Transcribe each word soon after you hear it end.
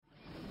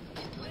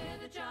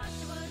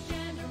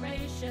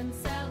nation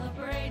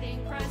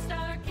celebrating Christ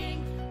our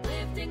King,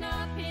 lifting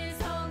up his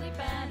holy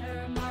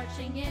banner,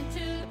 marching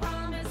into the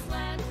promised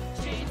land.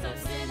 Chains of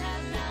sin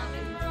have now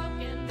been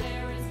broken.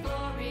 There is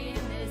glory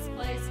in this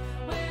place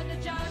where the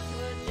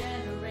Joshua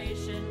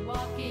generation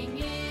walking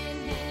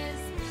in his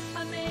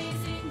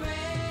amazing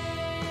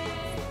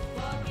grace,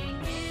 walking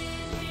in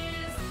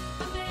his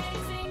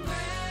amazing grace.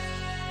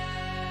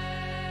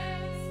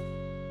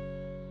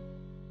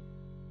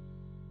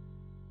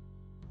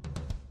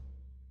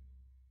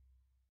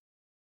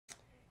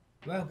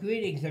 Well,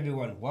 greetings,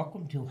 everyone.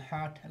 Welcome to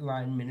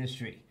Heartline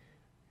Ministry.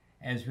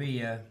 As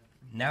we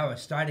now are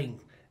starting,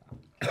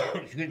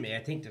 excuse me, I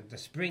think that the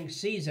spring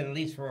season, at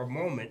least for a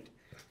moment,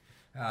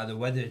 the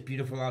weather is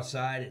beautiful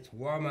outside, it's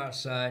warm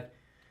outside,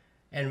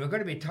 and we're going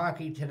to be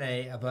talking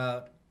today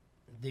about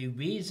the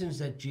reasons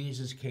that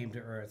Jesus came to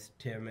earth,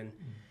 Tim,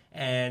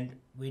 and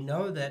we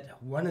know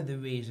that one of the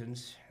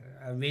reasons,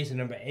 reason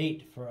number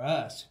 8 for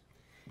us,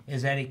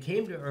 is that he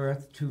came to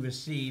earth to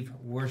receive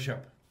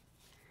worship.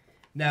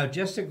 Now,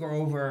 just to go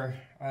over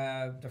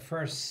the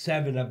first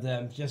 7 of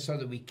them, just so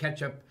that we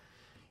catch up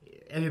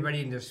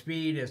everybody in the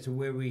speed as to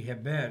where we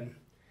have been.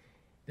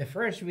 The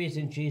first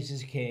reason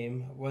Jesus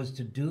came was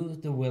to do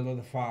the will of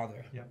the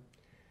Father. Yep.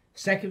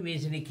 Second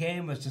reason he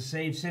came was to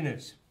save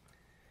sinners.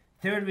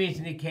 Third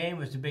reason he came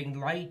was to bring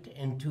light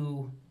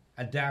into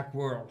a dark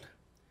world.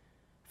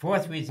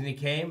 Fourth reason he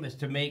came was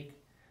to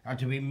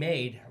be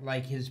made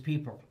like his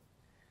people.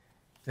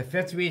 The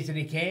fifth reason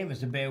he came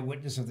was to bear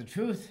witness of the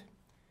truth.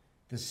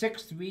 The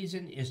sixth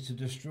reason is to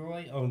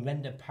destroy or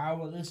render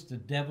powerless the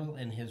devil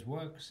and his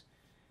works.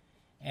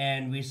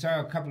 And we saw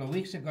a couple of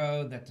weeks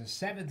ago that the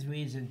 7th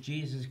reason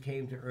Jesus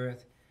came to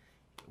earth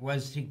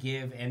was to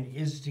give and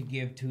is to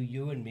give to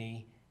you and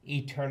me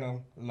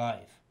eternal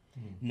life.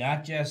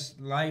 Not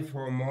just life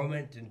for a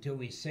moment until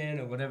we sin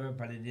or whatever,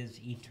 but it is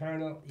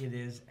eternal, it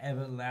is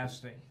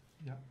everlasting.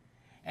 Yeah.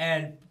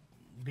 And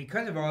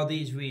because of all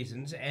these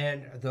reasons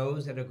and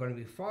those that are going to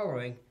be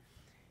following,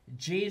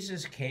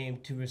 Jesus came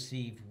to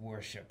receive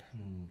worship.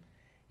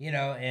 You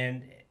know,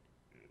 and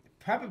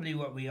probably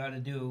what we ought to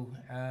do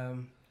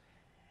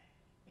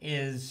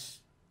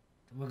is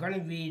we're going to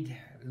read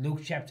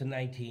Luke chapter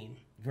 19,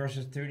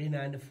 verses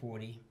 39 to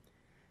 40,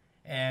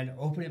 and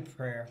open in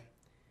prayer,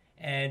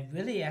 and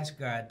really ask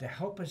God to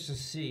help us to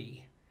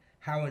see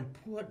how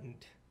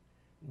important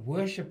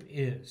worship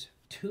is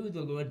to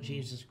the Lord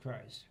Jesus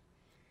Christ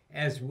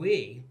as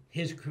we,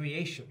 his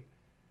creation,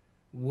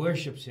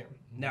 worships him.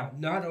 Now,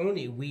 not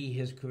only we,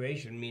 his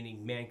creation,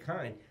 meaning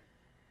mankind,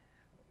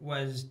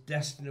 was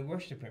destined to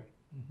worship him.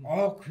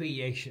 All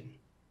creation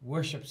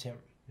worships him.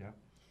 Yeah.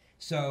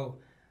 So,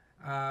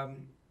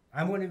 I'm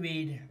going to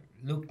read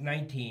Luke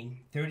 19,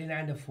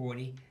 39 to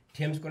 40.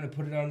 Tim's going to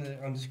put it on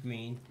the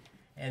screen,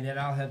 and then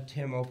I'll have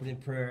Tim open in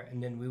prayer,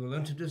 and then we will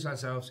introduce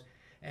ourselves,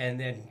 and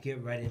then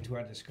get right into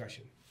our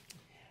discussion.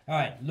 All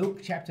right, Luke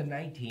chapter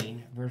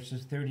 19,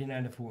 verses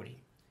 39 to 40.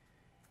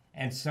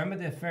 And some of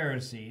the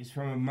Pharisees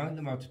from among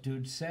the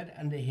multitude said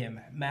unto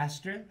him,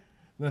 Master,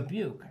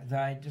 rebuke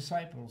thy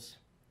disciples.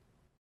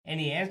 And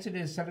he answered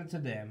and said unto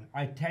them,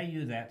 I tell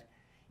you that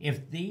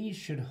if these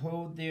should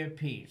hold their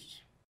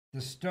peace,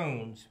 the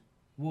stones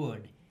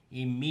would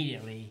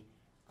immediately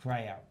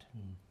cry out.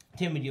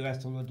 Tim, would you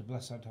ask the Lord to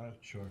bless our time?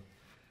 Sure.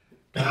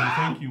 God,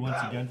 we thank you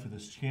once again for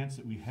this chance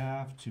that we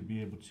have to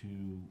be able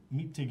to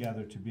meet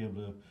together, to be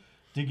able to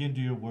dig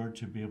into your word,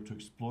 to be able to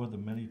explore the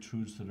many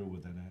truths that are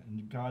within it.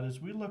 And God,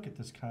 as we look at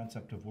this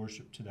concept of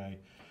worship today,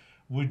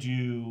 would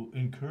you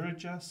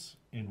encourage us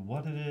in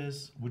what it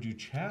is? Would you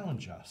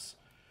challenge us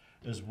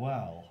as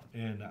well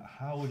in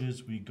how it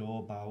is we go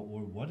about,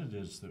 or what it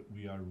is that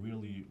we are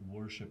really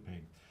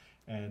worshiping?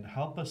 And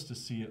help us to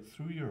see it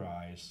through your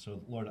eyes so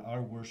that, Lord,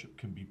 our worship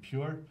can be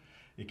pure,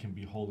 it can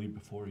be holy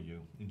before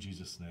you. In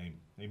Jesus' name,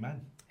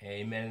 amen.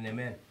 Amen and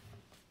amen.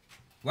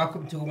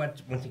 Welcome to,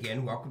 once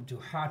again, welcome to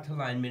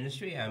Heartline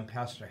Ministry. I'm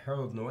Pastor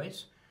Harold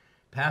Noyes,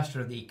 pastor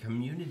of the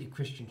Community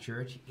Christian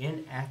Church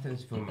in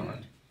Athens,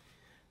 Vermont.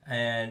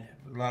 And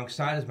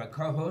alongside is my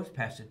co-host,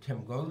 Pastor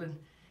Tim Golden.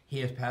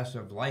 He is pastor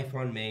of Life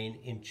on Main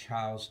in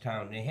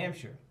Charlestown, New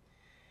Hampshire.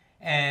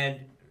 And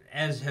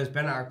as has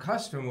been our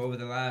custom over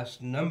the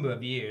last number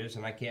of years,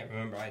 and I can't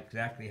remember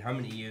exactly how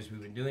many years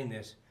we've been doing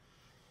this,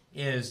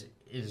 is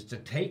to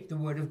take the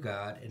Word of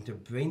God and to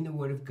bring the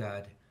Word of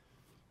God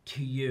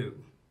to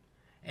you.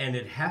 And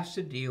it has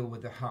to deal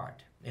with the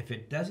heart. If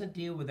it doesn't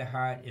deal with the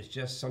heart, it's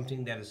just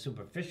something that is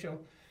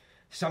superficial,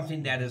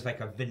 something that is like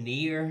a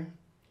veneer,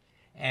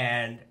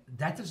 and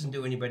that doesn't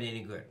do anybody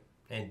any good.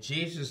 And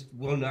Jesus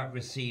will not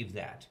receive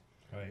that.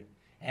 Right.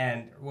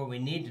 And what we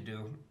need to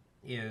do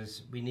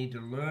is we need to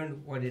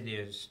learn what it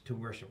is to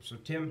worship. So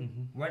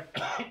Tim,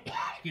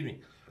 excuse me,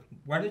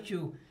 why don't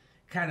you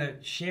kind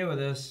of share with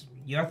us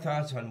your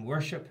thoughts on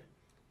worship,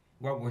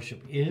 what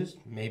worship is,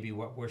 maybe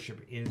what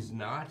worship is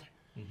not,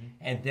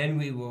 and then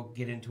we will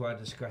get into our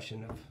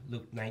discussion of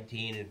Luke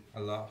 19 and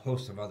a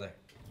host of other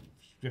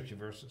scripture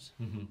verses.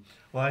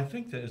 Well, I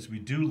think that as we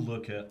do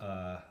look at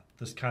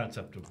this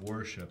concept of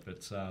worship,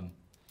 it's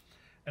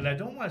and I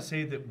don't want to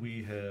say that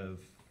we have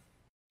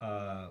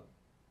that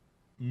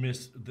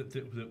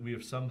we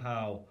have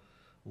somehow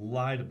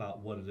lied about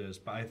what it is,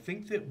 but I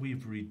think that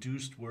we've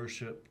reduced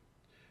worship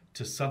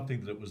to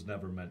something that it was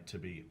never meant to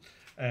be.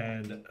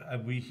 And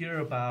we hear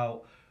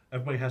about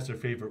everybody has their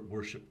favorite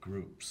worship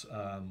groups.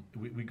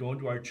 We go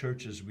into our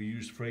churches, we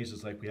use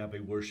phrases like we have a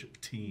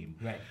worship team.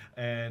 Right.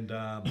 And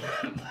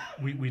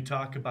we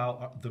talk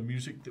about the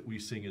music that we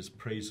sing is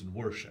praise and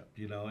worship,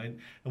 and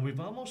we've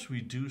almost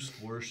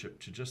reduced worship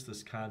to just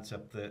this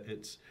concept that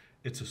it's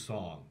a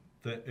song,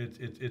 that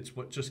it's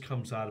what just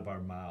comes out of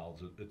our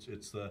mouths.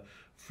 It's the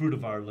fruit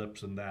of our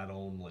lips and that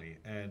only.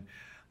 And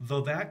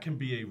though that can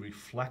be a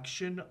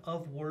reflection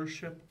of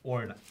worship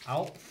or an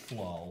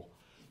outflow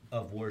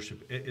of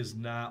worship, it is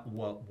not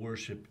what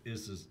worship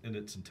is in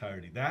its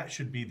entirety. That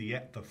should be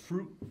the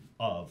fruit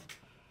of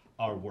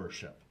our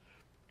worship.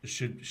 It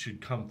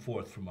should come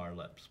forth from our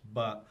lips.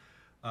 But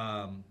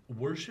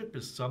worship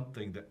is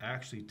something that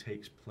actually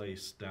takes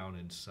place down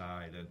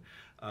inside,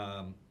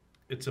 and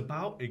it's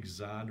about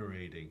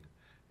exonerating.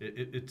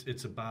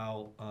 It's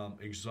about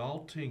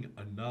exalting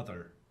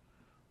another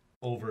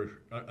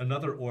over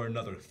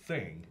another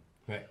thing,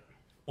 right,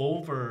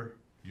 over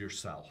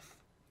yourself.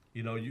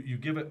 You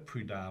give it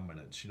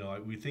predominance.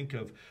 We think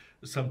of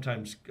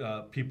sometimes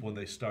people when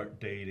they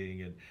start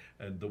dating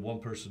and the one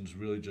person's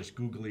really just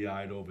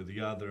googly-eyed over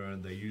the other,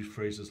 and they use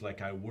phrases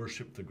like, I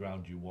worship the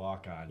ground you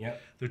walk on.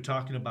 Yep. They're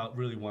talking about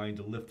really wanting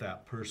to lift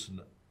that person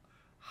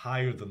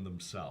higher than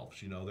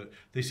themselves. That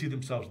they see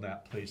themselves in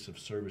that place of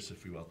service,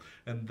 if you will.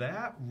 And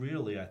that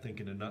really, I think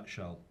in a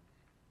nutshell,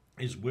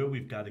 is where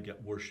we've got to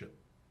get worship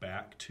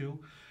back to.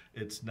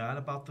 It's not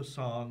about the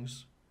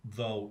songs,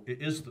 though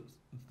it is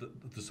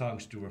the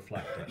songs do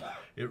reflect it.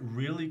 It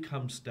really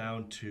comes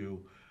down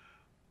to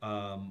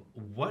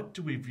what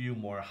do we view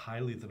more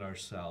highly than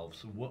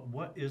ourselves?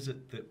 Where is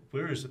it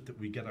that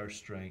we get our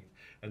strength,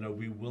 and are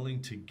we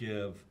willing to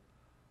give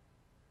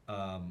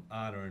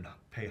honor and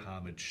pay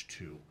homage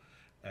to?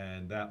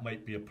 And that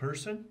might be a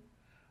person.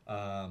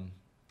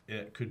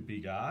 It could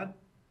be God.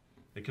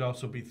 It could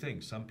also be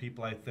things. Some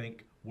people, I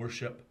think,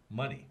 worship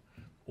money,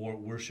 or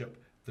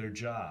worship their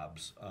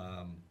jobs,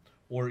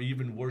 or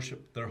even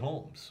worship their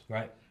homes.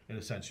 right. In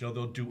a sense,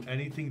 they'll do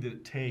anything that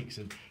it takes,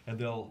 and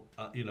they'll,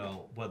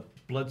 with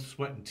blood,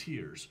 sweat, and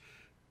tears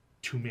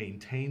to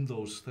maintain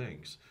those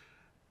things.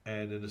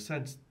 And in a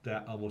sense,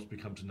 that almost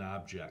becomes an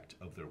object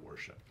of their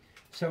worship.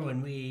 So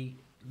when we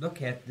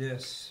look at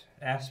this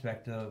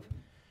aspect of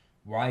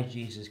why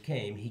Jesus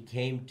came, he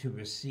came to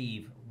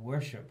receive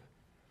worship.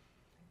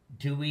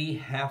 Do we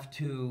have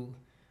to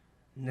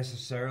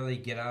necessarily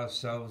get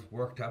ourselves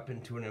worked up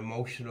into an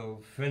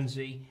emotional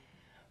frenzy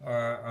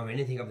or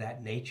anything of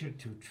that nature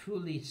to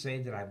truly say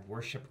that I've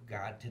worshiped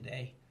God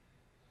today?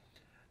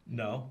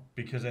 No,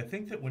 because I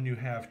think that when you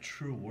have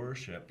true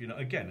worship,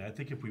 again, I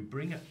think if we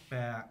bring it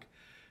back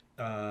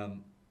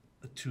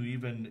to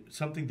even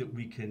something that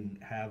we can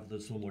have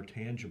that's a little more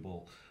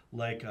tangible,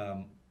 like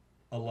a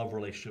love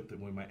relationship that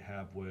we might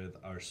have with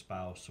our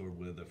spouse or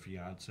with a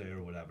fiance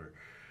or whatever,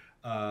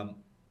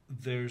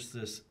 there's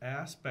this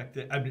aspect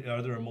that,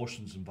 are there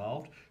emotions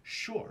involved?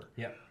 Sure.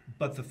 Yeah.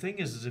 But the thing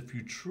is if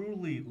you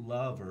truly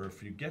love her,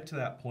 if you get to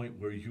that point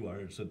where you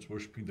are, since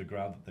worshiping the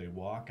ground that they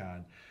walk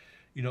on,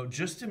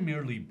 just to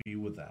merely be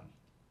with them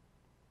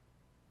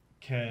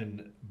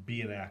can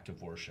be an act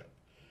of worship.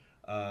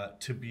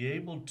 To be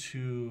able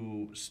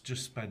to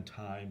just spend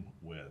time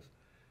with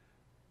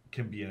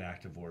can be an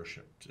act of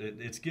worship.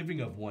 It's giving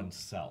of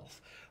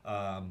oneself.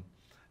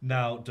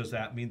 Now, does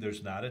that mean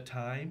there's not a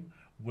time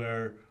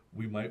where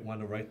we might want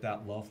to write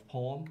that love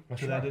poem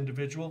to that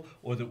individual,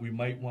 or that we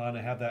might want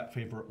to have that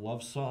favorite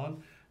love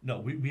song? No,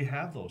 we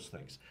have those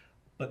things.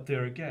 But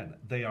there again,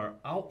 they are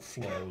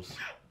outflows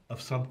of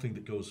something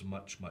that goes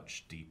much,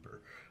 much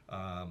deeper.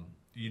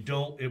 You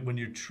don't, when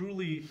you're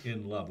truly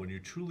in love, when you're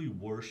truly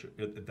worship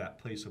at that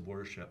place of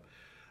worship,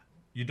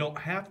 you don't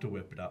have to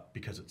whip it up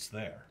because it's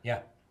there. Yeah,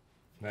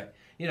 right.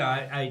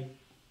 I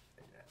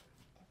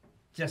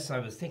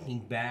was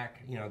thinking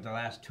back, the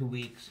last 2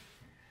 weeks,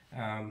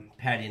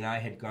 Patty and I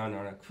had gone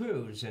on a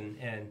cruise, and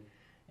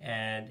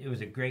it was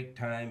a great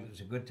time. It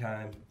was a good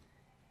time.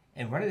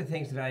 And one of the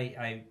things that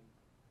I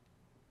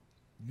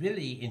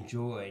really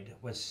enjoyed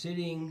was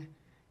sitting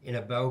in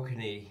a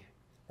balcony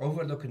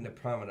overlooking the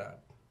promenade.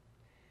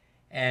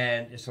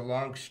 And it's a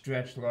long,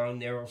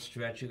 narrow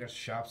stretch. You got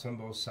shops on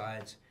both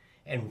sides.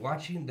 And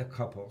watching the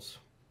couples.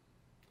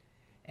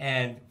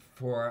 And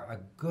for a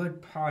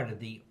good part of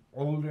the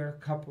older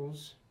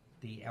couples,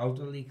 the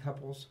elderly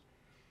couples,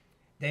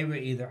 they were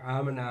either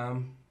arm in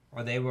arm,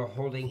 or they were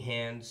holding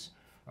hands,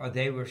 or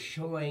they were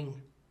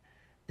showing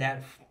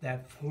that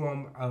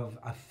form of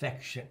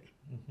affection.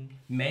 Mm-hmm.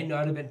 May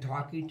not have been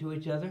talking to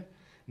each other,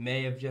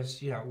 may have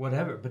just,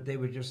 whatever, but they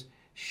were just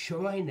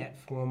showing that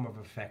form of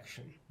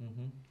affection.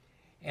 Mm-hmm.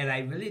 And I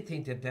really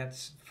think that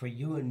that's, for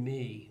you and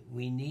me,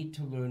 we need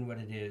to learn what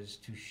it is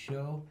to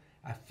show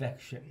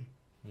affection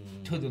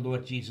to the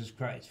Lord Jesus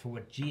Christ for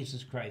what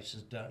Jesus Christ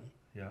has done.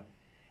 Yeah.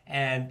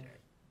 And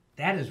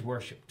that is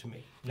worship to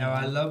me. Now,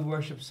 I love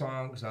worship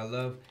songs. I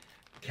love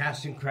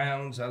Casting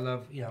Crowns. I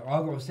love,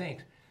 all those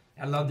things.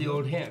 I love the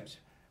old hymns.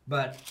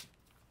 But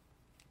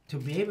to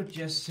be able to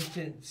just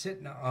sit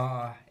in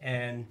awe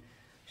and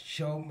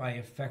show my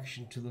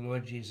affection to the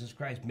Lord Jesus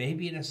Christ,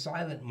 maybe in a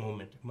silent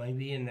moment,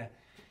 maybe in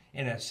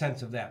a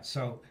sense of that.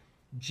 So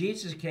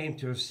Jesus came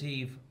to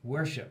receive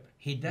worship.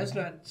 He does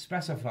not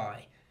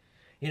specify,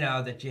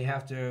 that you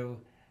have to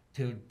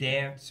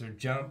dance or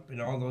jump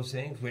and all those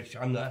things, which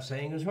I'm not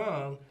saying is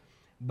wrong,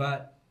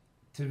 but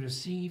to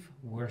receive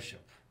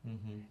worship.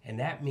 And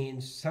that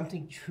means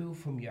something true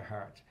from your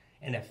heart,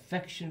 an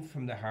affection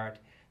from the heart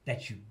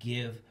that you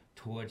give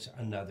towards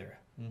another.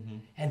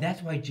 And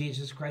that's why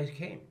Jesus Christ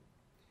came.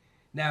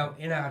 Now,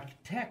 in our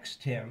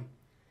text, Tim,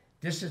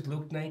 this is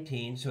Luke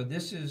 19, so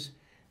this is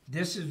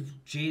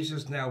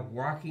Jesus now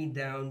walking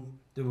down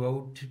the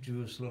road to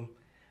Jerusalem,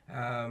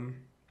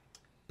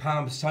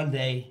 Palm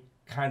Sunday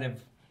kind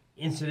of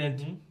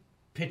incident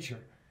picture.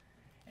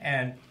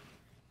 And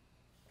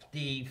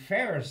the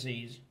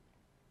Pharisees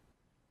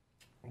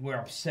were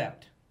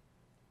upset.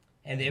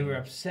 And they were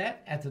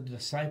upset at the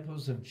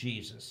disciples of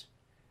Jesus.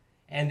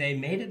 And they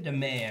made a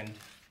demand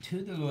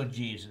to the Lord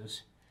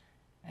Jesus,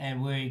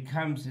 and where he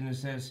comes and it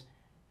says,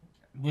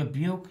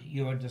 rebuke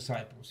your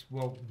disciples.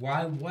 Well,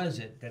 why was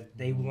it that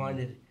they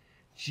wanted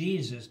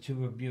Jesus to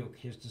rebuke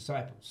his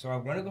disciples? So I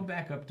want to go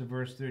back up to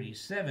verse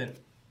 37.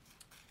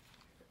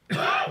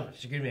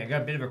 Excuse me, I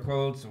got a bit of a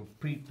cold, so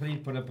please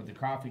put up with the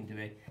coughing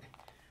today.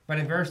 But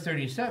in verse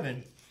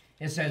 37,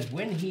 it says,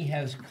 when he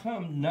has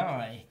come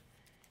nigh,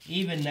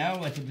 even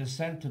now at the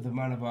descent of the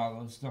Mount of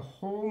Olives, the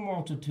whole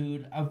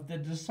multitude of the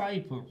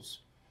disciples.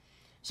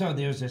 So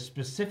there's a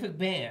specific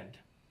band,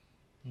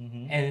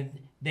 and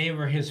they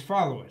were his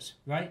followers,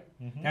 right?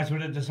 That's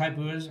what a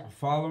disciple is, a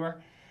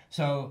follower.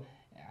 So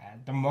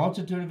the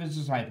multitude of his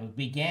disciples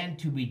began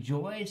to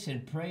rejoice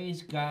and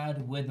praise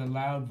God with a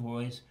loud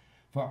voice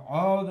for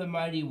all the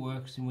mighty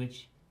works in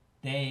which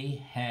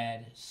they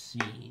had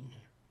seen.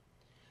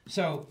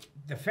 So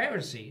the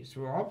Pharisees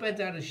were all bent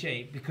out of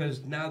shape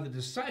because now the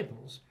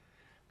disciples,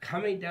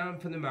 coming down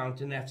from the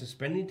mountain after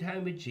spending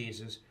time with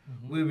Jesus,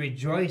 were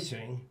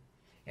rejoicing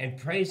and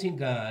praising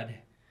God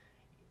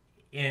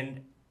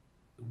and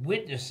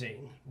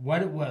witnessing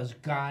what it was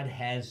God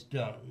has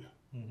done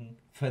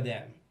for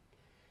them.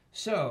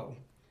 So,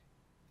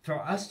 for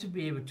us to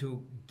be able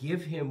to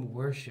give him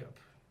worship,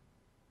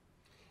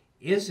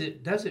 does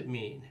it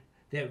mean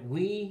that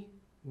we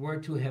were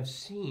to have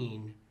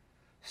seen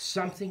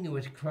something in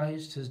which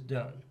Christ has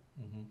done,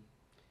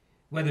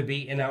 whether it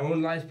be in our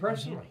own lives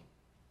personally?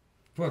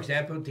 For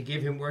example, to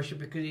give him worship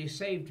because he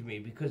saved me,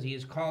 because he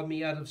has called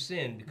me out of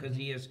sin, because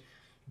he has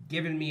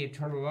given me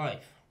eternal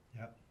life.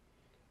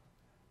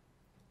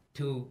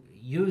 To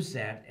use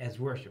that as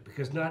worship,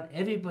 because not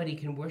everybody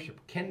can worship,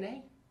 can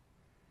they?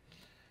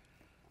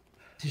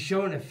 To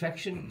show an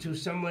affection to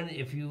someone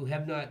if you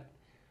have not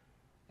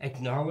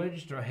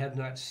acknowledged or have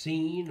not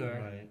seen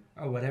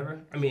or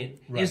whatever. I mean,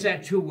 is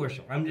that true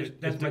worship?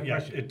 That's my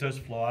question. It does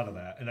flow out of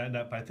that, and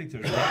I think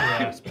there's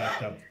another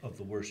aspect of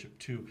the worship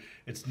too.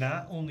 It's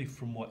not only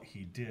from what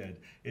he did;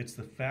 it's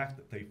the fact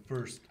that they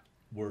first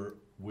were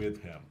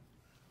with him.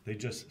 They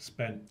just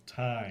spent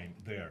time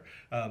there.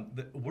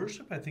 The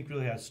worship, I think,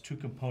 really has two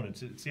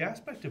components. It's the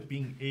aspect of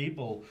being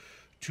able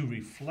to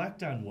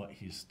reflect on what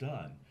he's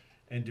done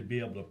and to be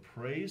able to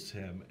praise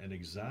him and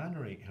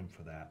exonerate him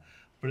for that.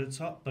 But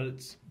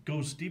it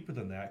goes deeper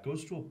than that. It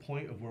goes to a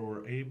point of where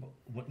we're able,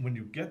 when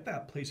you get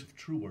that place of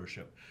true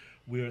worship,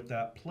 we're at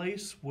that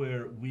place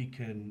where we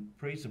can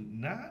praise him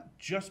not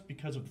just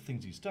because of the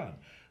things he's done,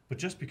 but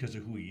just because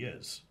of who he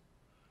is.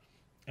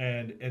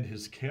 And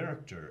his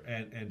character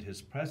and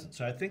his presence.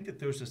 So I think that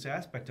there's this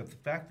aspect of the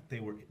fact that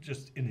they were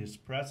just in his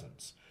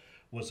presence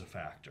was a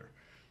factor.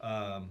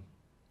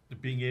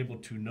 Being able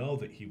to know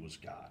that he was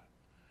God.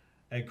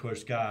 And of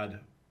course, God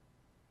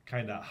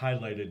kind of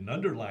highlighted and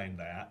underlined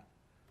that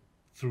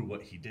through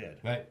what he did.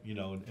 Right.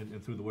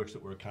 And through the works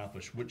that were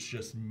accomplished, which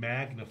just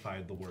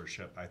magnified the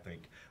worship, I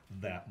think,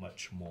 that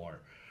much more.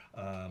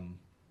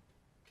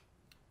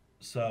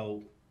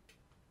 So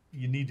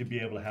you need to be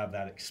able to have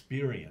that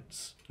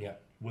experience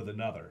with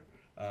another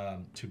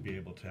to be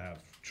able to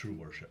have true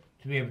worship.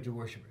 To be able to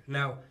worship.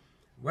 Now,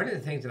 one of the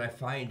things that I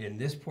find in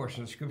this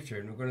portion of Scripture,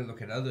 and we're going to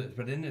look at others,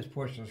 but in this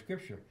portion of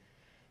Scripture,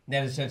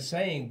 that is that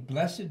saying,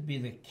 blessed be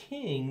the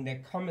King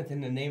that cometh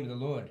in the name of the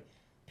Lord,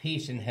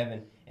 peace in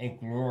heaven and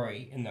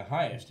glory in the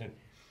highest.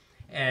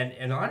 And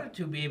in order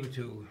to be able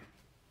to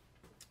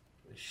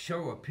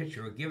show a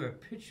picture or give a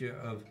picture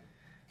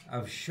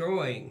of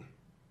showing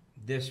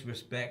this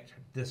respect,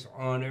 this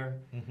honor,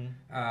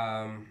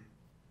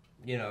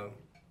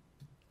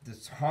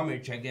 this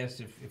homage, I guess,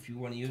 if you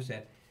want to use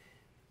that,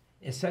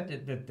 it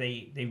said that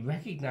they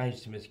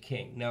recognized him as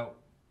king. Now,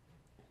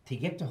 to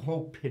get the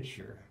whole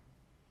picture,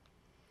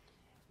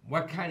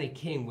 what kind of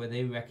king were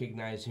they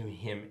recognizing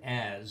him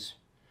as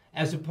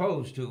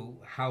opposed to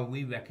how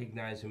we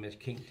recognize him as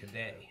king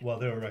today? Well,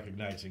 they were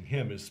recognizing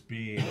him as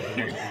being the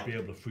one that would be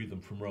able to free them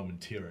from Roman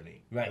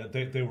tyranny. Right.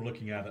 They were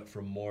looking at it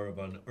from more of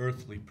an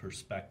earthly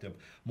perspective,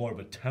 more of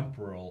a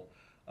temporal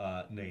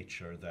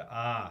nature,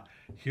 that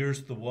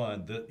here's the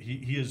one that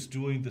he is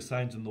doing the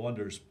signs and the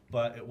wonders,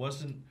 but it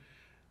wasn't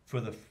for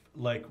the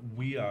like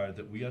we are,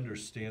 that we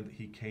understand that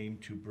he came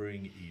to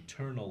bring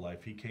eternal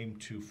life. He came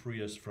to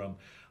free us from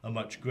a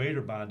much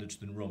greater bondage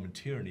than Roman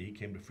tyranny. He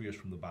came to free us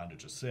from the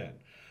bondage of sin.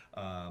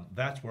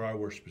 That's where our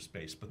worship is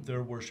based, but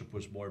their worship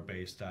was more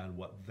based on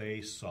what they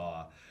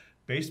saw,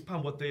 based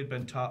upon what they had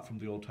been taught from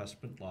the Old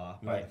Testament law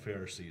by the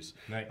Pharisees,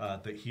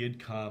 that he had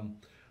come,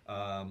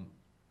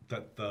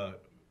 that the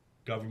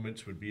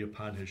governments would be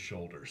upon his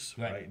shoulders,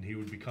 right? And he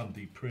would become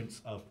the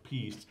Prince of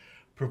Peace.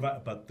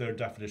 But their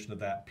definition of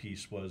that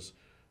peace was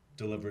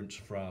deliverance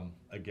from,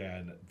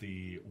 again,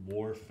 the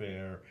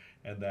warfare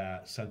and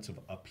that sense of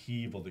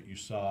upheaval that you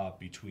saw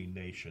between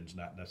nations,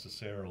 not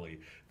necessarily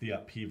the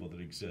upheaval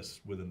that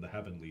exists within the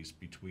heavenlies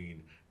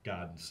between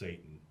God and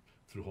Satan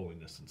through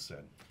holiness and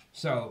sin.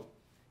 So,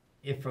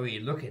 if we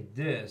look at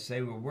this,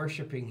 they were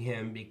worshiping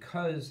him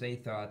because they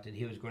thought that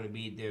he was going to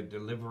be their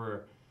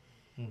deliverer,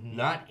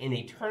 not in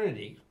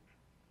eternity,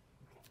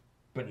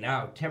 but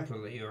now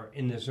temporally or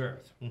in this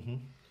earth.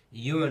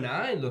 You and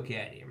I look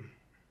at him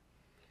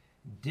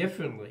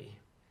differently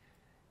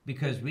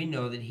because we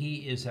know that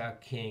he is our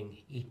king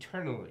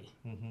eternally,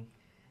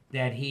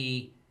 that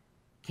he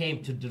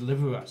came to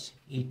deliver us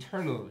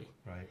eternally.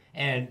 Right.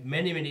 And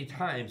many, many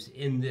times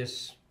in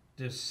this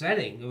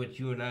setting, which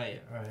you and I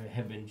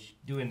have been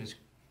doing this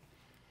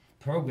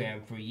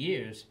program for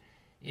years,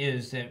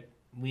 is that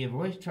we have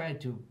always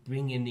tried to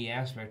bring in the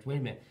aspect, wait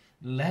a minute,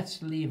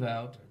 let's leave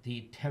out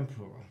the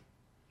temporal.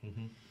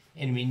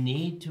 And we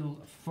need to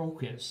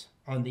focus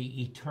on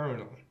the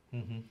eternal.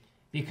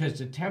 Because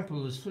the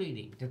temple is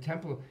fleeting. The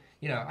temple,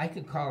 I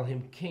could call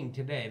him king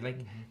today. Like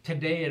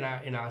today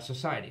in our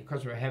society,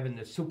 because we're having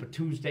the Super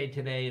Tuesday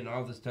today and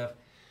all this stuff.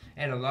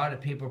 And a lot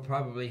of people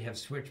probably have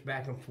switched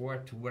back and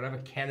forth to whatever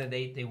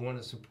candidate they want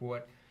to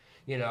support,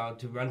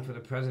 to run for the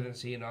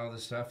presidency and all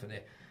this stuff. And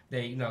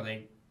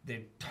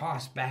they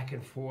toss back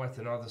and forth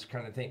and all this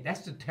kind of thing.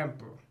 That's the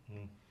temporal.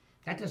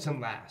 That doesn't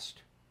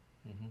last.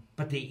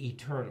 But the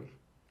eternal,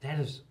 that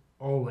is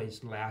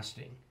always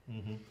lasting.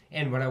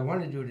 And what I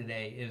want to do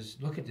today is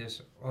look at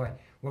this.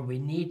 What we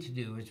need to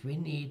do is we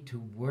need to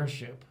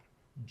worship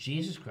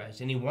Jesus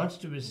Christ. And he wants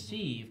to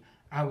receive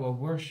our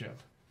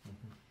worship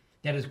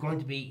that is going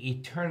to be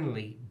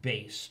eternally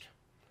based,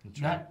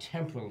 not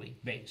temporally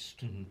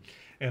based.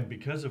 And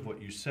because of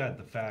what you said,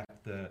 the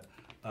fact that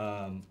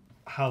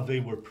how they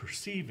were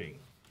perceiving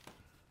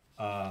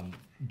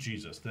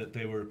Jesus, that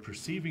they were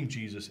perceiving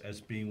Jesus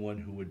as being one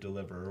who would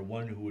deliver or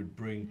one who would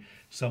bring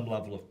some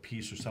level of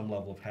peace or some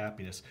level of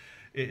happiness.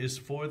 It is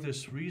for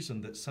this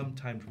reason that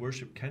sometimes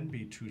worship can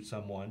be to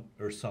someone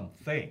or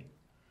something.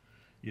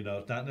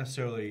 It's not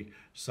necessarily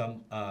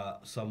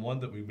someone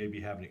that we maybe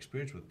have an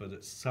experience with, but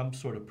it's some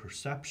sort of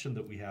perception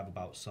that we have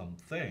about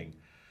something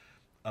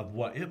of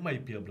what it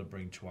might be able to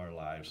bring to our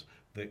lives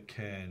that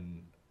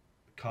can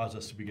cause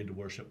us to begin to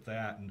worship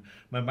that. And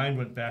my mind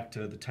went back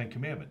to the Ten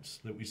Commandments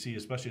that we see,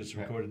 especially as it's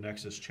recorded in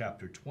Exodus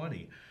chapter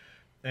 20.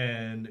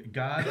 And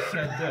God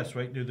said this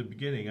right near the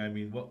beginning. I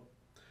mean, what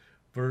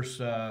verse,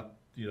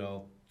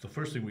 the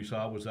first thing we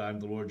saw was, I'm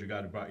the Lord your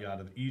God who brought you out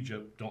of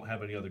Egypt. Don't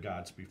have any other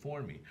gods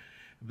before me.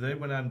 But then it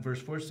went on in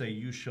verse 4 to say,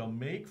 you shall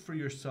make for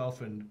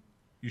yourself and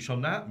you shall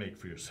not make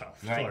for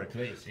yourself,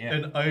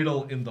 an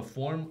idol in the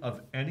form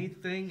of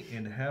anything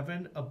in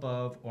heaven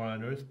above or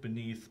on earth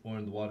beneath or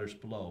in the waters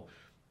below.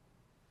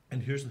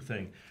 And here's the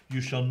thing,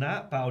 you shall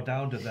not bow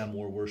down to them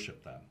or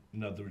worship them.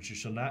 In other words, you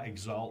shall not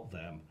exalt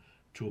them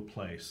to a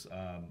place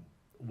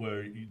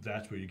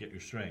that's where you get your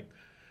strength. It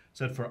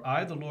said, for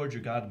I, the Lord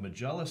your God, am a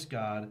jealous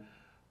God,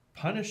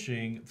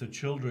 punishing the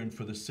children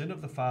for the sin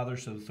of the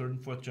fathers to the third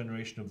and fourth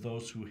generation of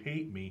those who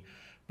hate me,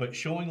 but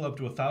showing love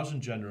to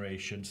 1,000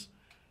 generations.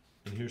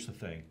 And here's the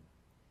thing,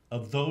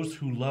 of those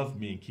who love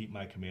me and keep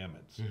my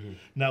commandments.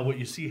 Now, what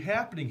you see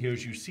happening here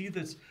is you see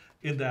this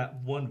in that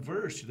one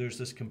verse, there's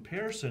this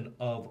comparison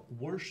of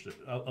worship,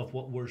 of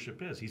what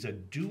worship is. He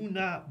said, do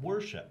not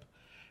worship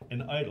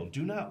an idol.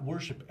 Do not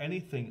worship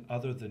anything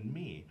other than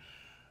me.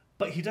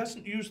 But he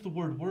doesn't use the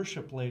word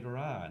worship later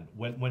on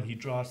when he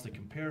draws the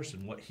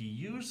comparison. What he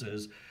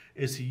uses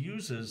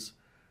is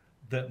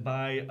that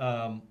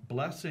my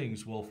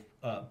blessings will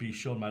be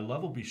shown, my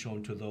love will be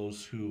shown to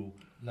those who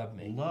love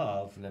me.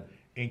 Love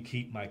and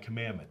keep my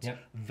commandments.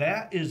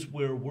 That is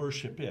where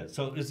worship is.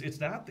 So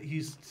it's not that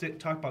he's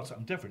talking about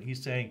something different.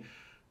 He's saying,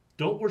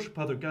 don't worship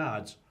other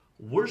gods,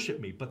 worship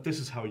me, but this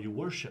is how you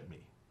worship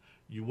me.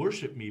 You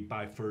worship me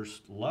by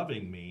first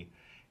loving me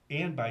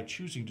and by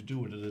choosing to do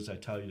what it is I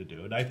tell you to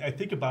do. And I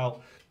think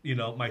about,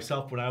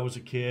 myself when I was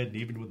a kid, and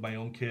even with my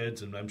own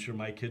kids, and I'm sure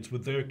my kids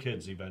with their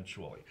kids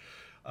eventually,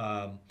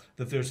 that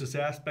there's this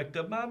aspect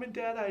of, Mom and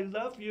Dad, I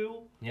love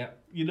you.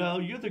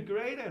 You're the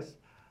greatest.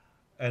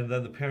 And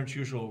then the parent's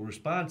usual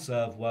response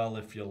of, well,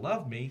 if you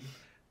love me,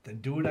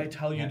 then do what I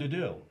tell you to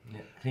do.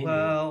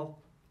 Well,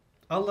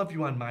 I'll love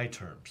you on my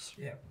terms.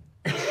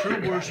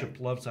 True worship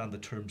loves on the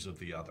terms of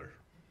the other.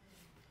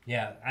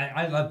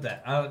 I love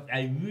that.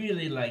 I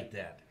really like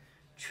that.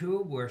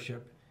 True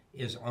worship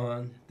is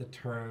on the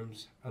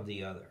terms of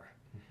the other.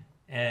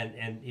 And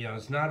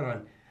it's not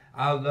on,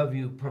 I'll love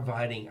you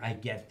providing I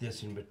get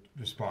this in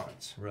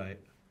response. Right.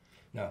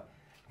 No,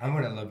 I'm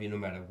going to love you no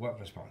matter what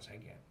response I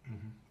get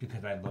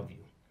because I love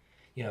you.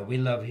 We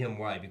love him.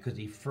 Why? Because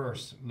he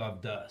first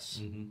loved us.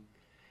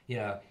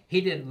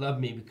 He didn't love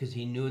me because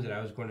he knew that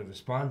I was going to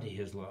respond to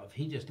his love.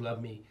 He just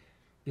loved me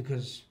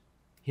because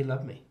he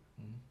loved me.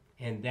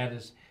 And that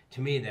is,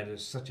 to me, that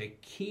is such a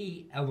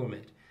key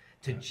element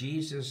to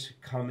Jesus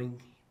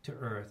coming to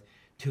earth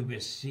to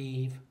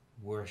receive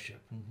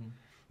worship.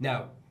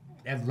 Now,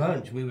 at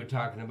lunch, we were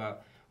talking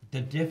about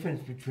the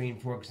difference between,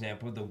 for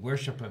example, the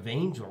worship of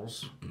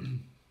angels,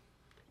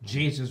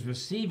 Jesus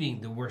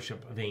receiving the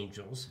worship of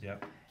angels,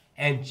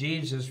 and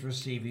Jesus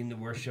receiving the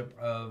worship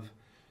of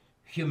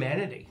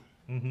humanity.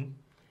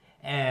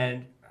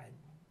 And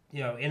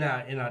in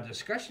our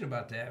discussion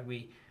about that,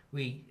 we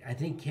I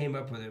think came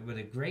up with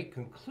a great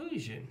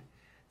conclusion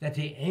that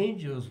the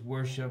angels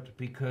worshipped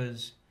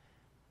because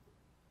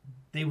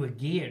they were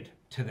geared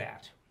to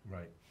that.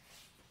 Right.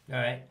 All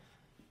right.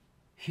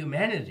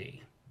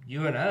 Humanity,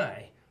 you and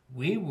I,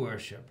 we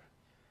worship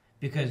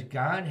because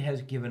God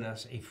has given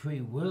us a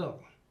free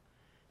will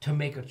to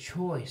make a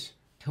choice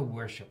to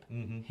worship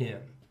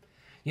him.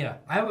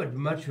 I would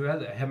much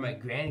rather have my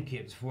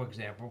grandkids, for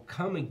example,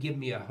 come and give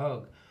me a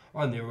hug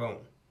on their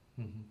own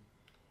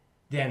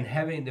than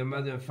having their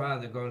mother and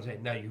father go and say,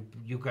 no,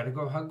 you got to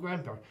go hug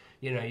grandpa.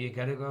 You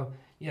got to go,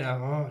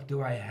 oh,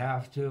 do I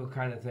have to,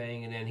 kind of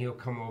thing. And then he'll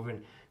come over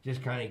and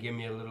just kind of give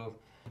me a little,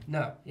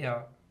 no,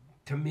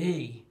 to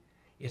me,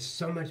 it's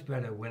so much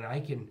better when I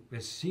can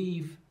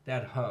receive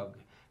that hug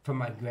from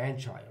my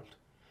grandchild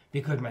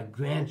because my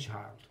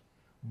grandchild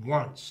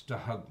wants to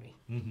hug me.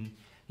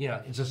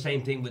 It's the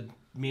same thing with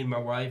me and my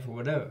wife or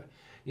whatever.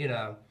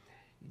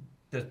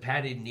 Does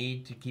Patty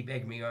need to keep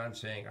egging me on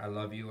saying, I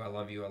love you, I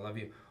love you, I love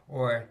you?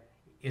 Or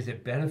is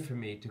it better for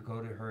me to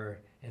go to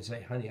her and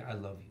say, honey, I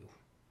love you,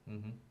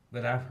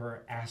 without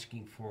her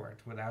asking for it,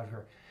 without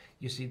her,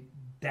 you see,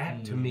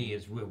 that to me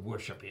is where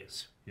worship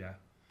is. Yeah.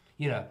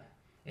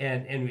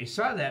 And we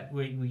saw that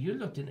where you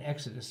looked in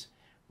Exodus,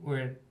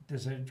 where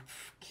there's a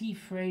key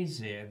phrase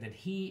there that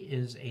he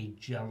is a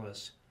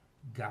jealous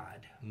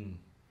God.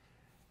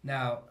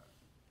 Now,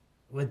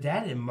 with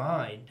that in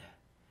mind,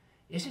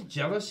 isn't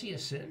jealousy a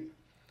sin?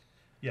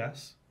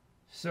 Yes.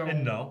 So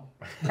and no.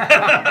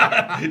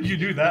 You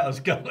knew that was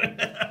coming.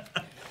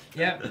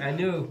 Yeah, I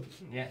knew.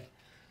 Yeah.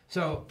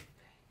 So,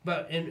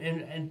 but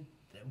and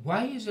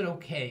why is it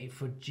okay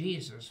for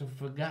Jesus or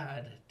for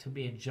God to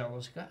be a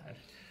jealous God?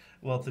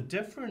 Well, the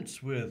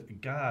difference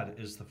with God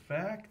is the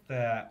fact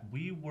that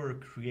we were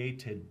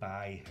created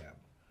by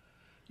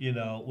him.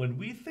 When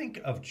we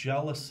think of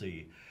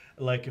jealousy,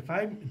 like if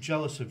I'm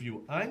jealous of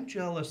you, I'm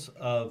jealous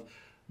of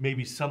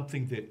maybe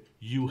something that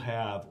you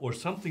have or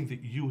something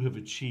that you have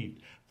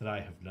achieved that I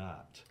have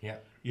not. Yeah.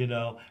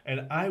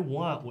 And I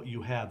want what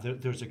you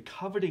have. There's a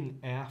coveting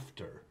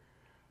after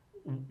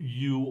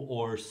you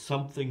or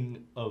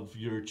something of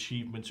your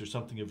achievements or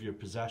something of your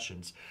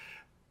possessions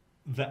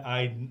that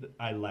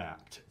I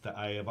lacked, that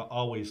I have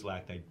always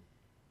lacked, I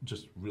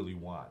just really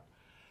want.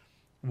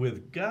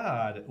 With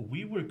God,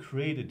 we were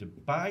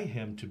created by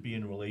him to be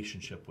in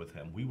relationship with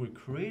him. We were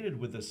created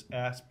with this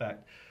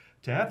aspect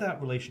to have that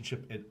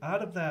relationship, and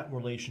out of that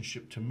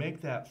relationship to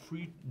make that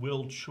free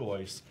will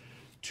choice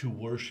to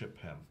worship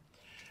him.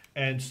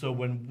 And so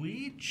when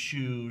we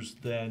choose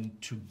then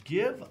to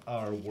give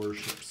our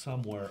worship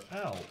somewhere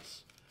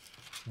else,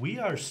 we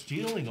are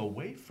stealing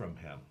away from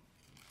him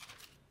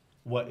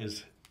what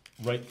is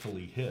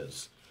rightfully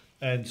his.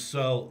 And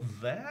so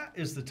that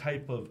is the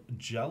type of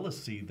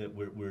jealousy that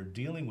we're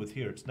dealing with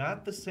here. It's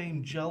not the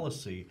same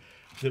jealousy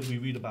that we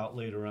read about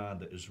later on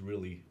that is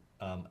really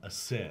a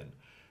sin.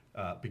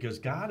 Because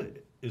God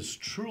is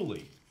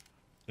truly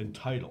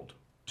entitled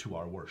to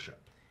our worship.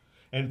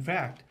 In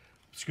fact,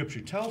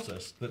 Scripture tells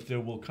us that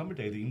there will come a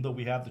day that even though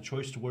we have the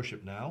choice to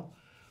worship now,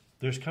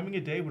 there's coming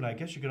a day when I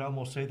guess you could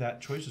almost say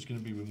that choice is going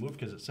to be removed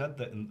because it said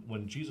that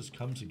when Jesus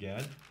comes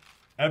again,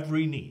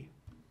 every knee,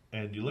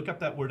 and you look up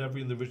that word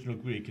every in the original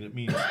Greek, and it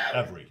means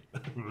every.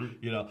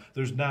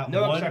 There's not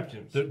no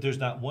exceptions. There's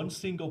not one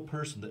single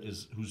person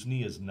whose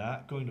knee is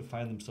not going to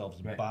find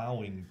themselves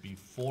bowing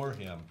before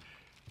him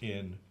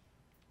in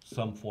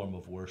some form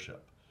of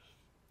worship,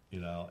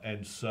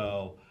 and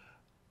so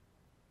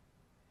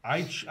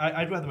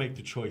I'd rather make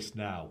the choice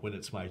now when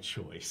it's my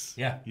choice.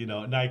 Yeah.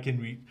 And I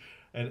can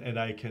and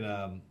I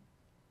can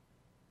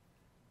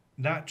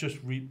not just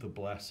reap the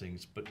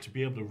blessings, but to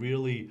be able to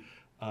really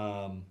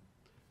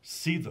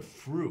see the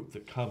fruit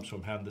that comes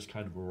from having this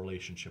kind of a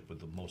relationship with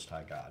the Most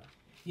High God.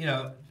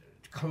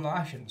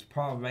 Colossians,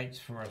 Paul writes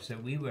for us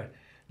that we were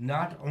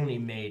not only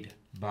made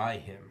by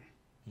him,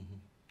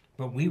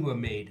 but we were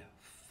made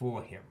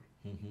for him.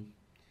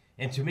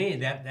 And to me,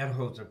 that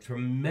holds a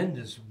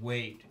tremendous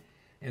weight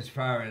as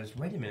far as,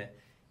 wait a minute,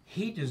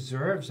 he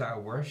deserves our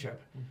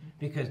worship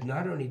because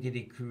not only did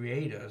he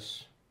create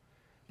us,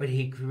 but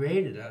he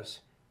created us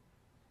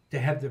to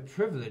have the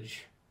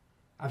privilege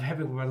of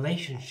having a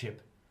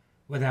relationship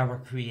with our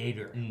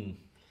Creator. Mm.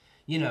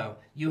 You know,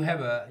 you have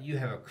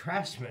a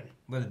craftsman,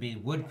 whether it be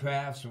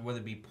woodcrafts or whether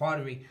it be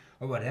pottery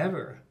or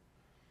whatever.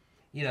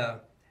 You know,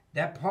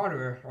 that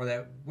potter or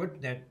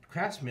that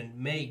craftsman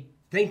may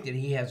think that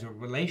he has a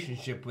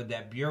relationship with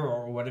that bureau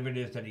or whatever it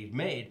is that he's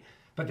made,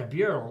 but the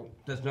bureau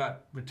does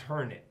not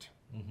return it.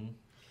 Mm-hmm.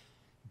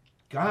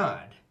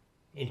 God,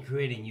 in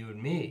creating you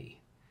and me,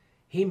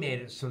 he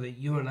made it so that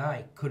you and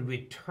I could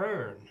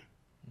return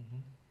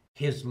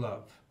his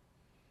love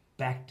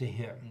back to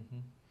him.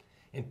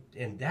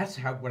 And that's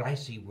how what I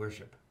see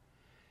worship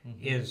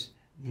is,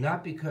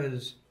 not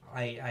because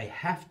I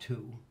have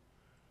to,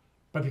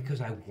 but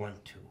because I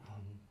want to.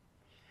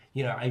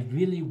 You know, I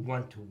really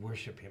want to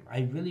worship him.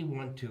 I really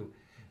want to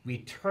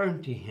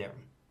return to him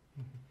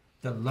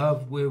the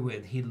love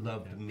wherewith he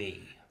loved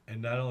me.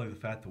 And not only the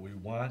fact that we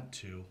want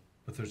to,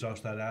 but there's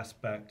also that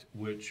aspect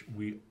which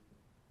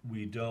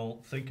we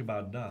don't think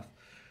about enough.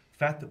 The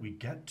fact that we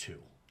get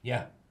to.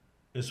 Yeah.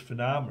 Is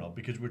phenomenal,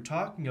 because we're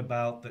talking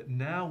about that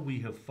now we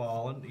have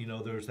fallen. You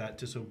know, there's that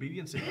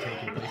disobedience that's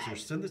taking place.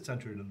 There's sin that's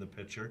entered in the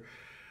picture.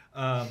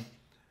 But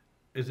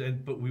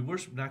we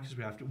worship not because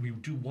we have to. We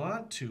do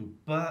want to,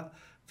 but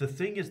the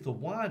thing is, the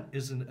want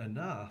isn't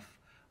enough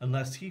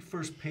unless he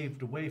first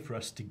paved a way for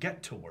us to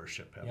get to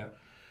worship him. Yep.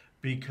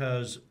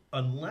 Because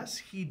unless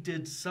he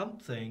did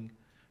something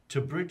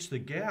to bridge the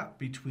gap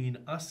between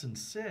us and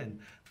sin,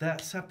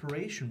 that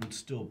separation would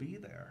still be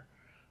there.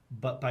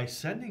 But by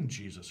sending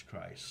Jesus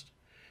Christ,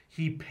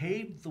 he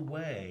paved the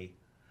way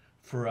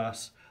for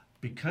us,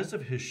 because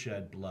of his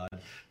shed blood,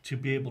 to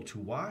be able to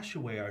wash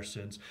away our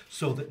sins,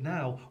 so that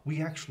now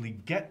we actually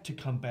get to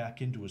come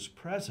back into his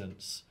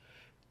presence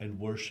and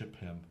worship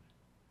him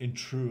in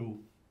true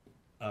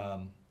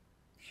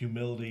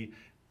humility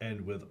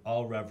and with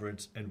all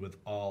reverence and with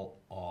all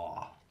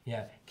awe.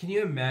 Yeah. Can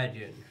you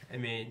imagine? I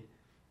mean,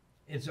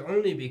 it's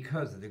only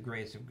because of the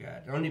grace of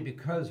God, only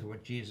because of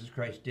what Jesus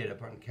Christ did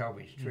upon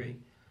Calvary's tree,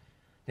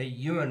 that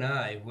you and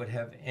I would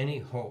have any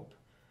hope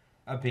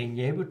of being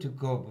able to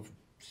go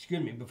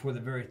before the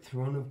very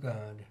throne of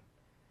God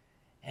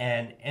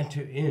and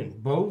enter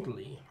in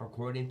boldly,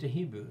 according to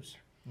Hebrews,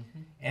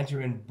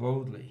 enter in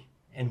boldly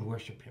and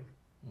worship him.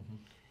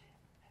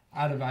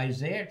 Out of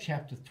Isaiah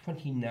chapter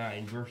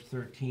 29, verse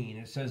 13,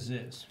 it says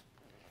this: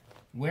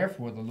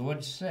 "Wherefore the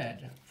Lord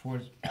said, for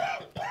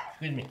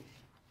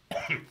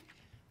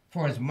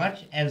as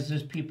much as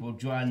this people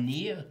draw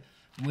near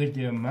with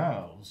their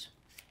mouths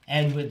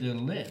and with their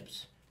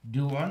lips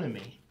do honor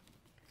me,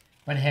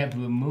 but have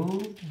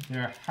removed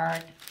their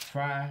heart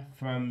far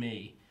from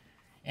me,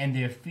 and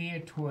their fear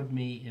toward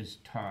me is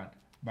taught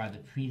by the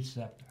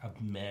precept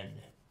of men."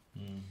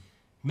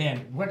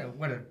 Man, what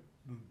a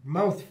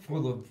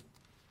mouthful of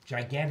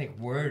gigantic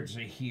words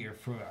are here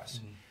for us,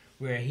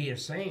 where he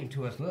is saying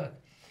to us, look,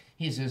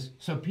 he says,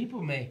 so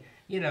people may,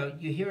 you know,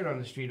 you hear it on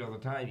the street all the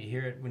time, you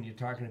hear it when you're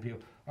talking to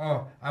people,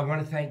 oh, I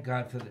want to thank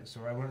God for this,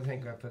 or I want to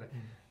thank God for that.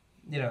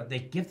 You know, they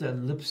give the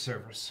lip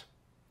service.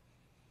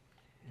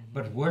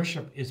 But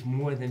worship is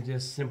more than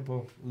just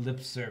simple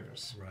lip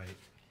service. Right.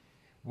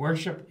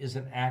 Worship is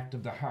an act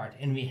of the heart.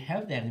 And we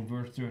have that in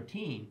verse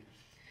 13.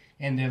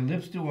 "And their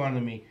lips do honor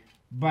me,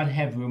 but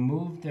have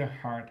removed their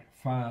heart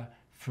far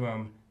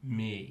from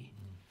me."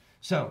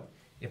 So,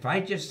 if I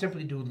just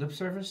simply do lip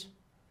service,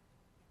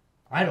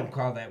 I don't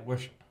call that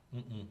worship.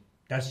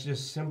 That's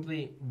just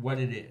simply what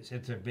it is.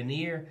 It's a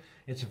veneer,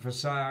 it's a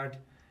facade,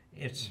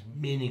 it's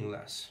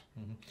meaningless.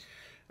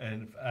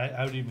 And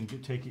I would even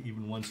take it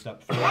even one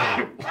step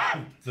further,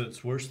 that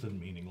it's worse than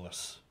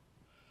meaningless.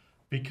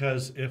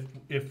 Because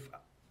if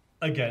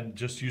again,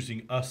 just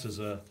using us as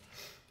a,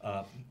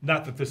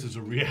 not that this is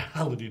a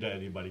reality to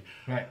anybody,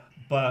 right?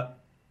 But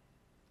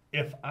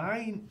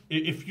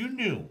if you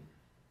knew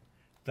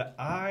that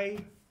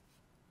I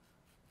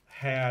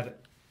had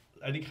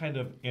any kind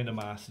of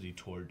animosity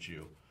towards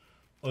you,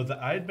 or that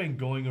I'd been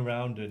going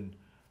around and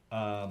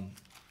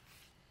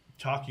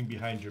talking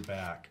behind your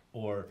back,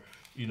 or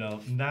you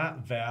know,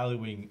 not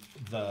valuing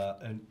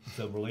the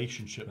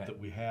relationship that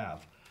we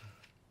have,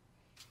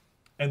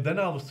 and then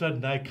all of a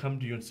sudden I come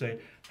to you and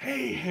say,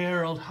 "Hey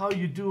Harold, how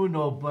you doing,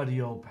 old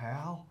buddy, old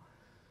pal?"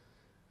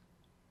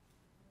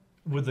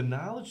 With the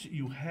knowledge that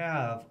you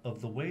have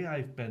of the way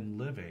I've been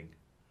living,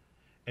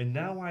 and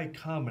now I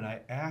come and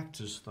I act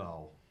as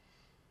though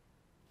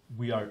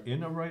we are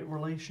in a right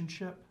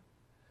relationship,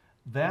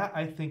 that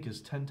I think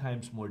is 10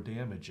 times more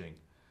damaging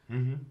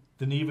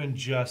than even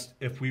just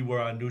if we were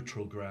on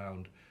neutral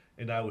ground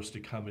and I was to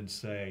come and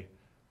say,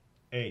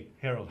 "Hey,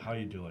 Harold, how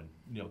you doing?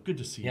 You know, good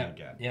to see you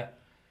again." Yeah,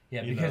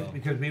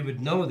 because we would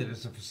know that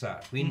it's a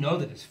facade. We know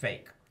that it's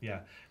fake.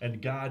 Yeah,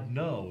 and God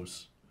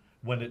knows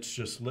when it's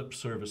just lip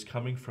service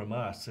coming from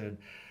us, and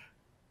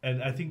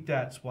I think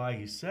that's why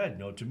he said,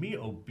 "No, to me,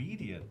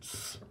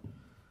 obedience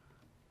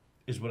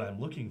is what I'm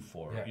looking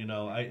for." Yeah. You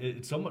know,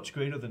 it's so much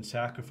greater than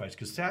sacrifice,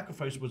 because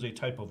sacrifice was a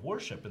type of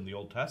worship in the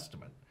Old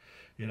Testament.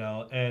 You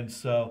know, and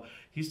so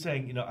he's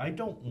saying, you know, I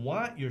don't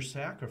want your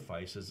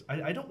sacrifices.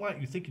 I don't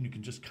want you thinking you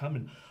can just come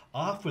and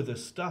offer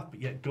this stuff, but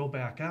yet go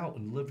back out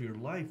and live your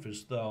life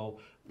as though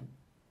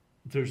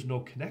there's no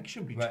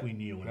connection between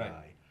you and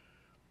I.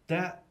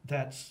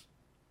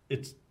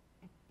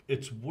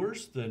 It's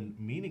worse than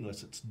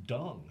meaningless. It's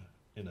dung,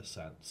 in a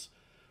sense,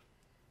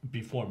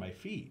 before my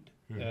feet.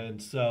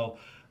 And so,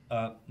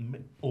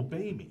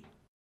 obey me.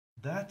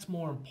 That's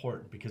more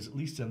important, because at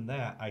least in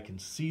that I can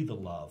see the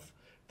love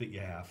that you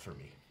have for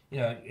me. You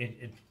know,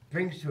 it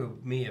brings to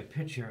me a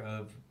picture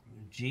of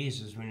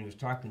Jesus when he was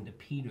talking to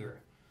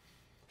Peter,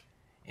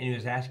 and he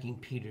was asking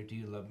Peter, "Do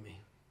you love me?"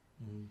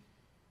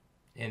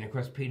 And of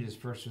course, Peter's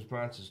first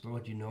response is,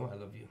 "Lord, you know I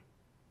love you."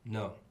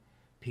 "No."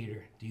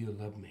 "Peter, do you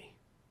love me?"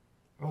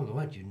 "Oh,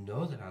 Lord, you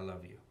know that I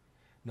love you."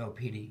 "No,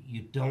 Peter,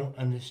 you don't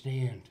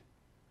understand.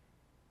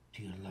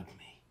 Do you love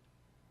me?"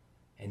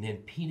 And then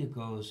Peter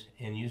goes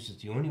and uses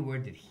the only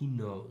word that he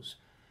knows.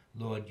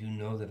 "Lord, you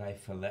know that I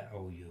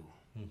phileo you."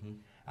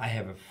 I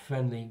have a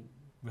friendly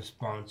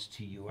response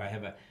to you. I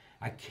have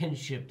a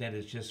kinship that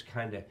is just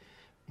kind of,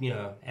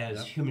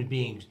 as human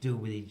beings do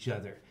with each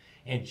other.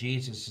 And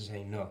Jesus is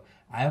saying, no,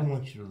 I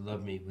want you to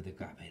love me with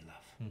agape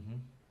love.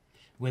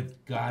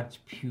 With God's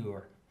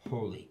pure,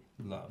 holy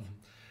love.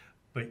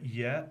 But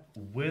yet,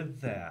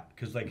 with that,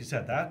 because like you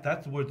said,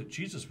 that's the word that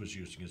Jesus was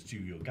using, is to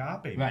you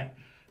agape. Right.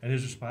 And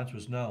his response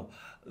was no.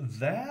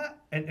 That,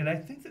 and I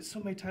think that so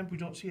many times we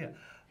don't see it,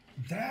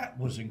 that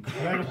was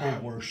incredible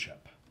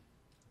worship.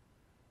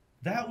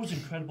 That was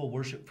incredible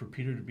worship for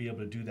Peter to be able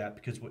to do that,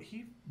 because what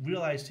he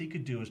realized he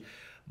could do is,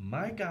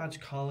 my God's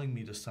calling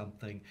me to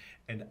something,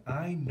 and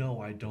I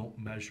know I don't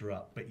measure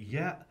up, but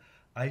yet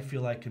I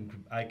feel I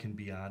can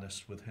be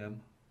honest with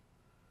him,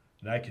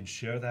 and I can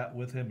share that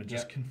with him and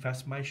just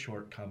confess my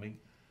shortcoming,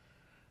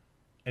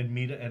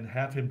 and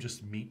have him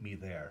just meet me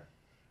there.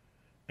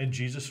 And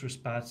Jesus'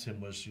 response to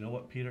him was, you know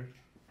what, Peter?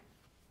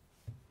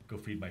 Go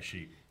feed my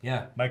sheep.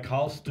 Yeah. My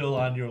call's still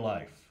on your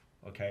life.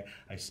 Okay,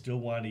 I still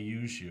want to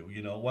use you.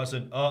 It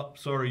wasn't, oh,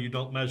 sorry, you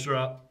don't measure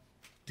up.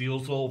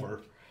 Deal's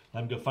over.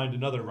 I'm going to find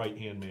another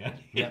right-hand man.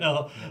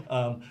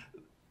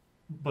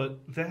 But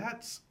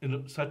that's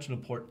such an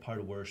important part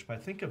of worship. I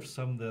think of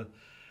some of the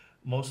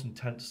most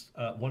intense,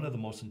 one of the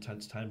most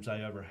intense times I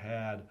ever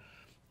had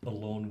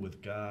alone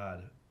with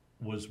God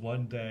was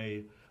one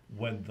day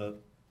when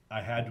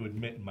I had to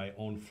admit in my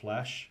own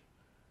flesh,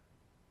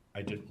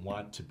 I didn't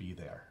want to be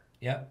there.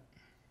 Yeah.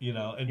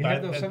 And you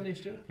had those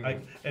Sundays too?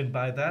 And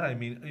by that I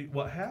mean,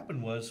 what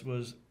happened was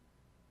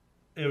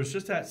it was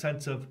just that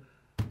sense of,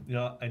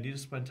 I need to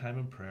spend time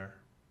in prayer.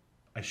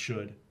 I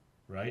should,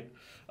 right?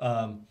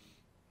 And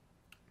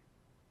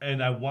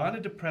I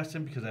wanted to press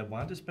him because I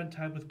wanted to spend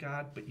time with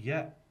God, but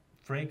yet,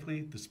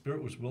 frankly, the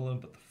spirit was willing,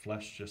 but the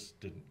flesh just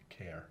didn't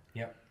care.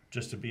 Yeah.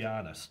 Just to be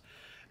honest.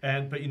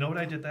 But you know what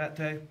I did that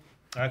day?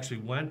 I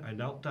actually I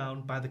knelt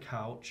down by the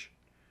couch,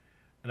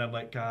 and I'm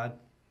like, God,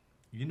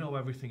 you know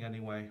everything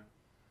anyway.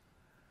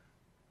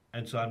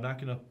 And so I'm not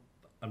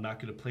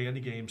gonna play any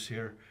games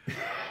here.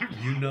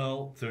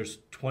 There's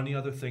 20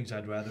 other things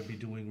I'd rather be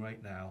doing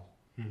right now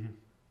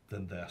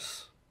than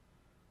this.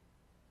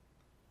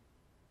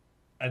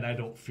 And I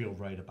don't feel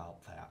right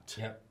about that.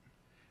 Yep.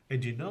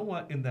 And you know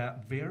what? In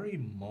that very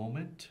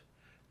moment,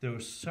 there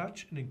was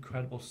such an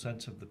incredible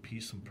sense of the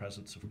peace and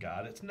presence of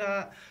God. It's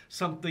not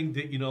something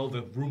that,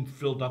 the room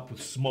filled up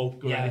with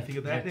smoke or anything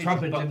of that nature.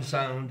 Trumpet didn't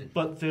sound.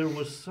 But there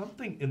was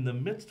something in the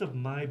midst of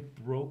my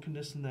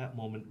brokenness in that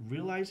moment,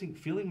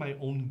 feeling my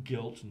own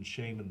guilt and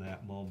shame in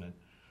that moment.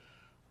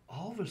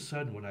 All of a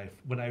sudden,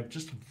 when I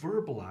just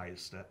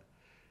verbalized it,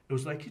 it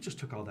was like he just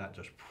took all that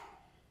and just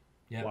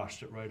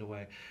washed it right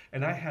away.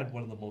 And I had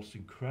one of the most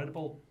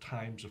incredible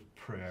times of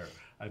prayer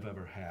I've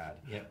ever had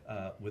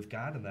with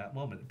God in that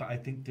moment. But I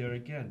think there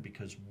again,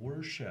 because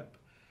worship,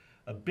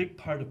 a big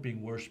part of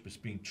being worship is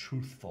being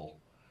truthful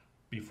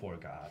before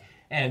God.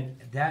 And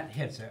that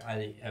hits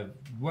a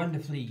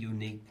wonderfully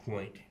unique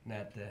point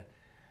that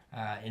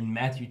in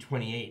Matthew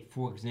 28,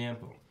 for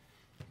example,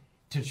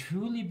 to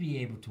truly be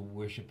able to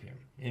worship him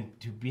and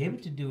to be able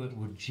to do it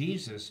with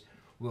Jesus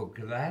will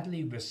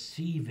gladly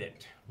receive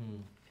it.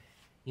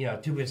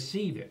 To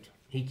receive it.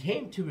 He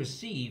came to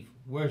receive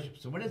worship.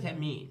 So what does that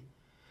mean?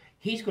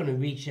 He's going to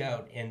reach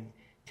out and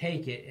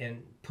take it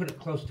and put it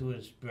close to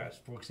his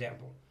breast, for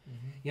example.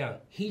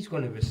 He's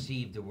going to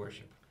receive the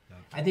worship.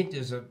 I think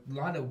there's a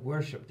lot of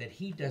worship that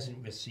he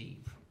doesn't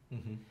receive.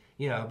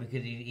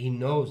 Because he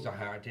knows the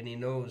heart and he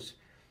knows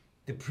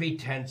the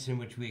pretense in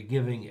which we're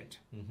giving it.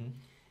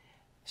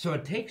 So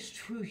it takes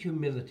true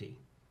humility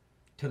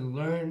to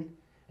learn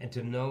and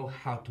to know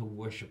how to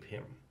worship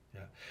him.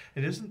 Yeah.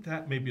 And isn't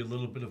that maybe a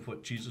little bit of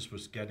what Jesus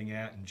was getting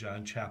at in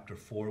John chapter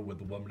 4 with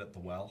the woman at the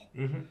well?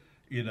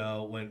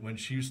 When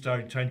she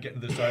started trying to get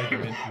into this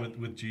argument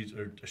with Jesus,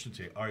 or I shouldn't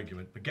say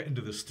argument, but get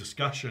into this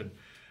discussion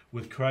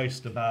with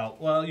Christ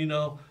about,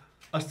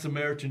 us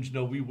Samaritans,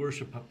 we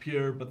worship up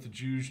here, but the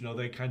Jews,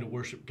 they kind of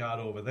worship God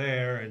over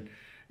there, and,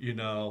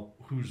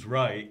 who's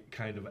right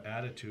kind of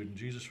attitude. And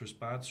Jesus'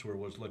 response to her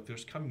was, look,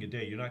 there's coming a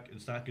day,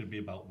 it's not going to be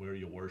about where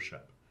you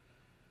worship.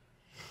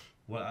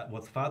 What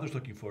the Father's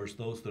looking for is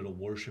those that will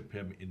worship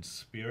him in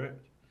spirit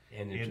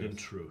and in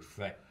truth.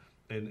 Right.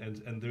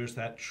 And there's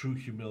that true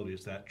humility.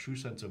 It's that true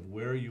sense of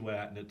where are you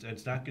at, and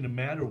it's not going to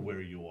matter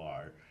where you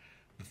are.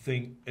 The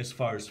thing as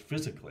far as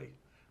physically,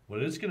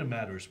 what is going to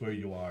matter is where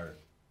you are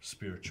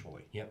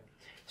spiritually. Yep.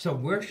 So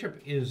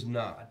worship is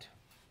not,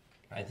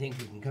 I think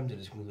we can come to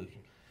this conclusion,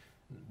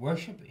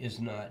 worship is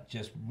not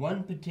just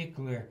one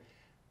particular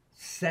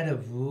set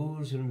of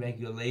rules and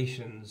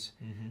regulations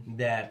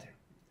that,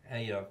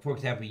 for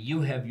example,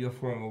 you have your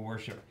form of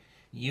worship.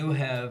 You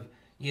have,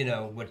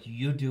 what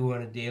you do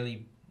on a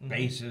daily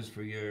basis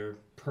for your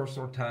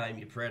personal time,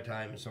 your prayer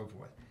time, and so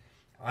forth.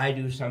 I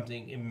do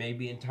something, it may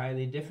be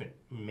entirely different.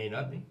 It may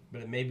not be,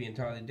 but it may be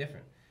entirely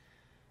different.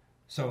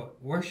 So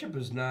worship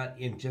is not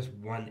in just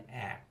one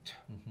act.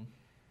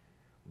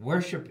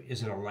 Worship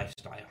is in a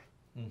lifestyle.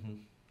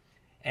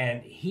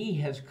 And he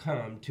has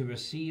come to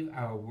receive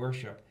our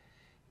worship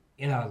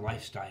in our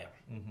lifestyle.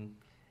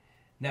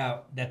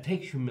 Now, that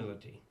takes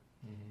humility.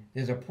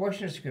 There's a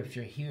portion of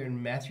Scripture here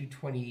in Matthew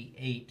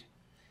 28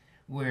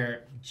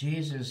 where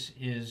Jesus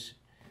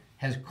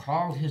has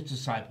called his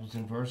disciples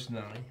in verse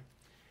 9.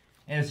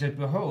 And it says,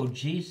 behold,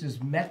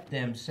 Jesus met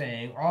them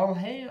saying, all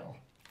hail.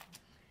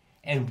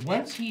 And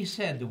once he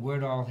said the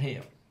word all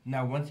hail,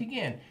 now once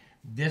again,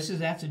 this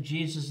is after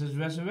Jesus is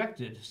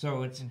resurrected.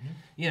 So it's,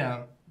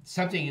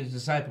 something his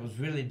disciples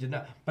really did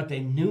not, but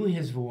they knew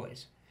his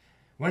voice.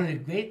 One of the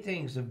great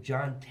things of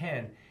John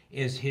 10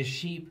 is his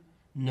sheep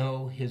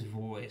know his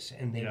voice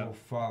and they will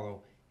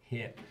follow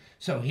him.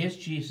 So here's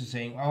Jesus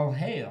saying, all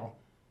hail.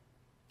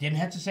 Didn't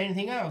have to say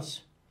anything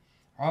else.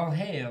 All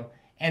hail.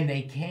 And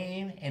they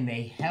came and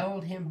they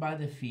held him by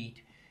the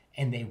feet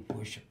and they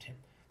worshiped him.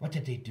 What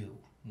did they do?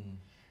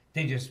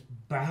 They just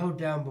bowed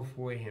down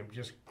before him,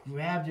 just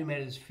grabbed him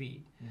at his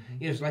feet.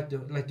 It was like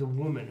the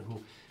woman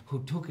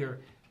who took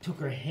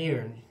her hair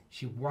and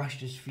she washed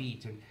his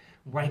feet and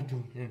wiped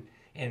him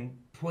and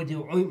poured the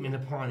ointment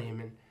upon him.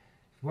 And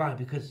why?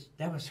 Because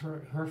that was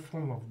her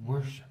form of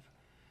worship.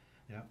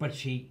 Yeah. But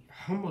she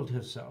humbled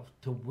herself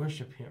to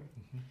worship him.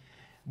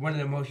 One of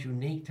the most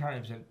unique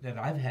times that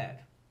I've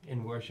had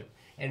in worship.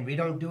 And we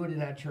don't do it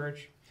in our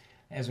church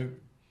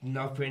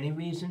not for any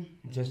reason,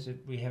 just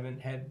that we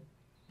haven't had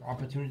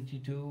opportunity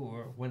to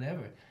or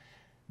whatever.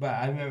 But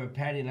I remember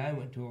Patty and I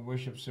went to a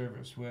worship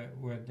service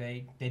where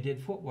they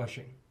did foot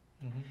washing.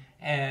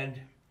 And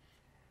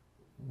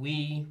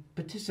we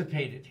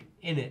participated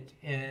in it,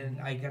 and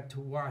I got to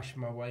wash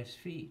my wife's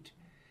feet.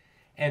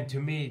 And to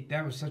me,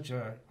 that was such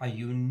a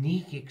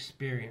unique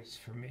experience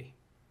for me,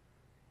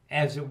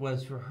 as it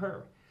was for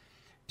her,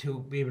 to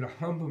be able to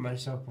humble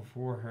myself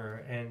before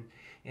her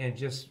and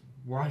just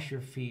wash her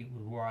feet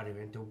with water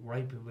and to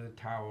wipe it with a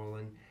towel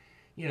and,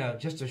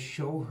 just to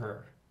show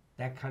her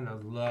that kind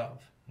of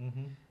love.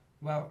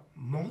 Well,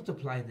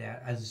 multiply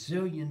that a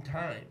zillion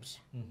times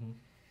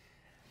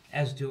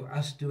as to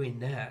us doing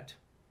that.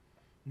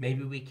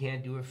 Maybe we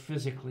can't do it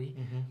physically,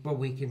 but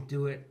we can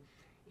do it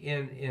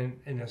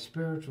in a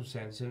spiritual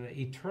sense, in an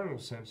eternal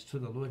sense to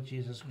the Lord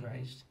Jesus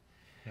Christ,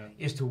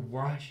 is to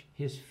wash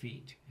his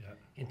feet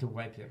and to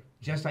wipe them,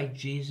 just like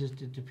Jesus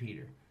did to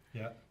Peter.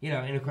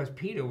 And of course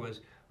Peter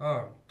was,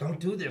 oh, don't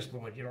do this,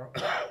 Lord,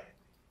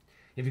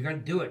 if you're going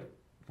to do it,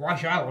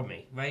 wash all of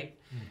me, right?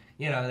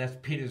 That's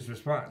Peter's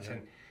response.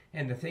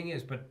 And the thing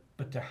is,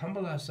 but to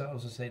humble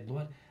ourselves and say,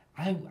 Lord,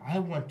 I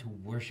want to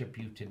worship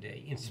you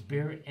today in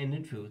spirit and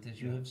in truth,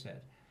 as you have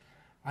said.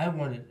 I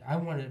want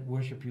to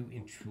worship you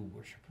in true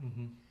worship.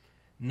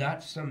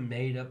 Not some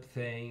made-up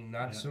thing,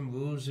 not some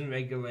rules and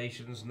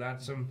regulations,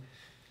 not some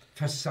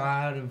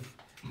facade of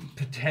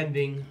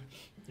pretending.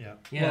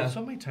 Well,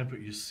 so many times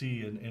what you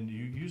see, and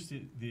you use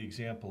the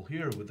example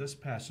here with this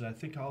passage, I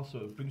think also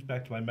it brings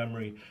back to my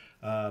memory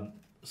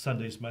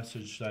Sunday's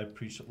message that I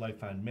preached at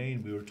Life on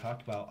Main. We were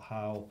talking about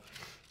how,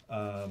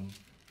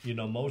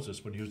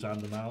 Moses, when he was on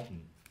the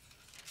mountain,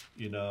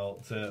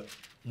 that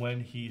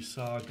when he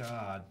saw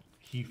God,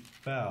 he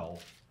fell,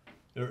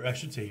 or I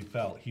should say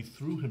he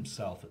threw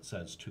himself, it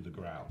says, to the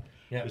ground,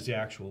 is the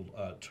actual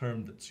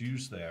term that's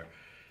used there.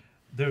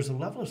 There's a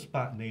level of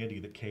spontaneity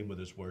that came with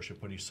his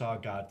worship when he saw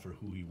God for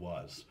who he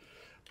was.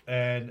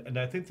 And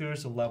I think there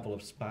is a level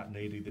of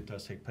spontaneity that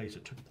does take place.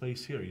 It took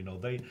place here.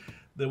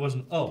 There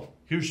wasn't, oh,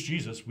 here's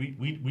Jesus,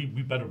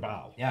 we better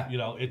bow.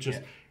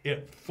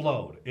 It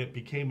flowed. It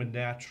became a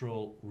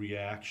natural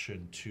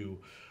reaction to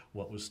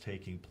what was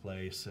taking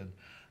place. And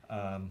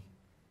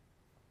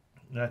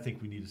I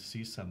think we need to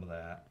see some of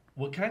that.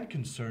 What kind of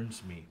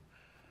concerns me,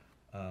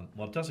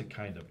 it doesn't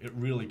kind of, it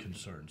really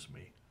concerns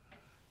me.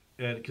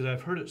 Because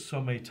I've heard it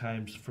so many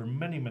times for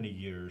many, many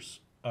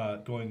years,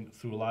 going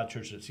through a lot of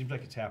churches. It seems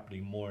like it's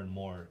happening more and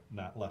more,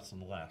 not less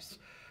and less.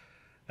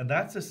 And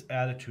that's this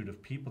attitude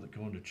of people that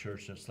go into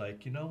church and it's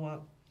like, you know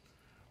what?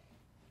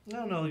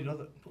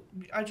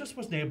 I just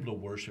wasn't able to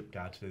worship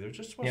God today. There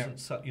just wasn't,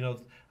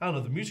 I don't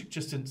know, the music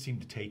just didn't seem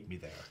to take me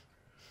there.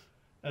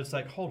 And it's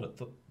like, hold it,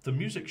 the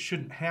music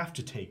shouldn't have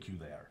to take you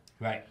there.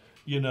 Right.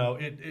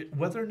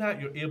 Whether or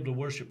not you're able to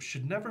worship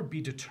should never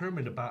be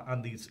determined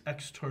on these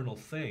external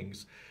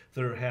things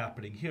that are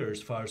happening here,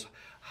 as far as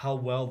how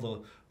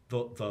well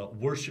the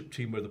worship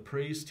team or the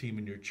praise team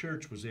in your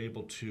church was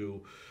able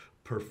to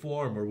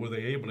perform, or were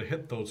they able to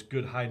hit those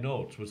good high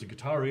notes? Was the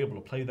guitar able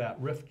to play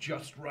that riff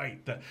just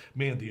right? That,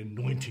 man, the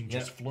anointing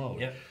just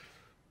flowed. Yep.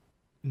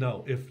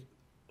 No, if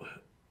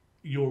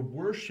your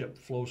worship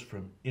flows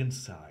from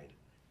inside,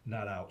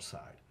 not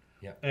outside.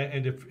 Yeah.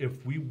 And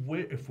if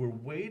we're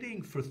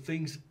waiting for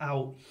things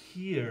out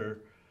here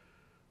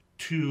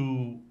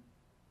to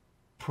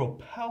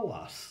propel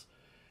us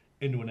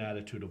into an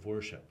attitude of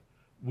worship,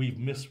 we've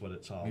missed what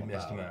it's all about. We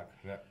missed the mark.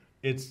 Yeah.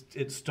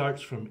 It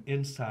starts from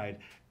inside,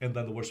 and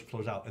then the worship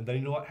flows out. And then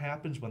you know what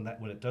happens when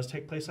it does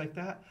take place like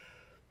that?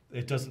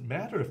 It doesn't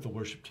matter if the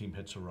worship team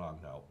hits a wrong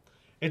note.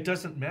 It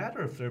doesn't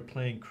matter if they're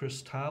playing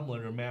Chris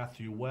Tomlin or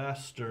Matthew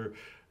West or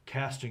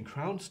Casting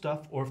Crown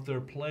stuff, or if they're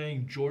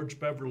playing George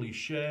Beverly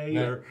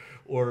Shea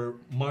or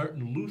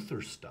Martin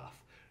Luther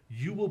stuff.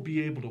 You will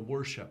be able to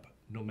worship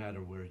no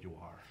matter where you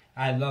are.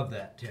 I love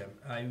that, Tim.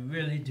 I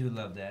really do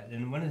love that.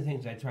 And one of the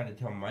things I try to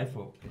tell my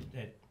folk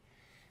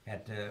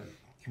at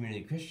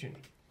Community Christian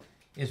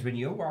is when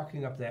you're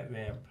walking up that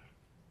ramp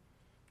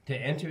to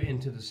enter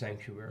into the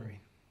sanctuary,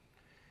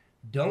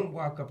 don't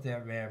walk up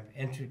that ramp,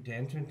 enter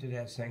into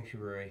that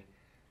sanctuary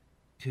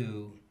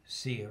to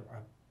see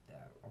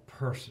a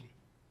person.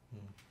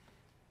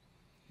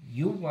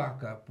 You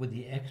walk up with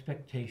the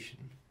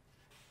expectation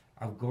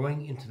of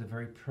going into the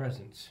very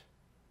presence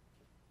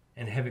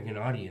and having an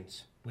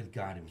audience with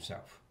God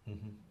himself.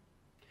 Mm-hmm.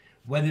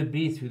 Whether it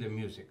be through the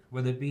music,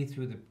 whether it be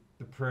through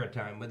the prayer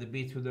time, whether it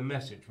be through the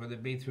message, whether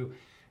it be through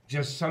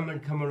just someone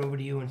coming over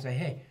to you and say,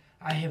 hey,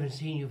 I haven't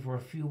seen you for a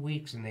few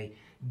weeks, and they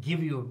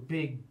give you a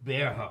big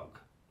bear hug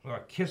or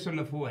a kiss on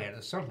the forehead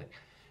or something,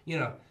 you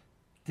know,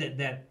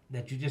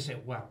 that you just say,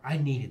 wow, I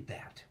needed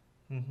that.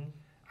 Mm-hmm.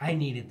 I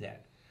needed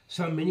that.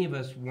 So many of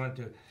us want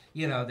to,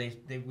 you know,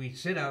 we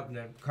sit out in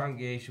the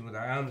congregation with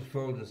our arms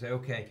folded and say,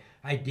 okay,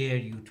 I dare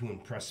you to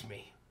impress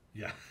me.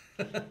 Yeah.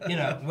 You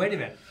know, wait a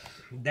minute.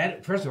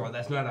 That, first of all,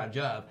 that's not our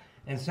job.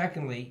 And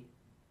secondly,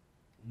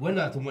 we're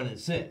not the one in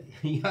sin.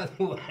 You're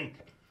the one,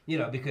 you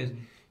know, because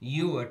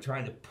you are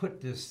trying to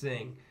put this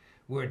thing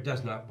where it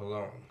does not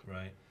belong.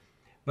 Right.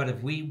 But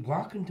if we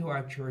walk into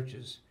our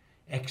churches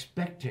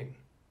expecting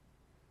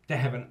to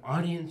have an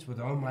audience with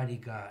Almighty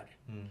God,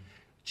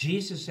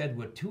 Jesus said,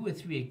 where 2 or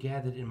 3 are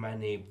gathered in my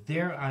name,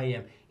 there I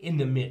am in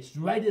the midst,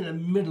 right in the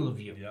middle of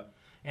you. Yep.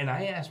 And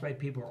I ask my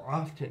people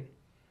often,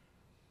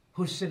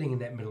 who's sitting in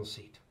that middle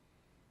seat?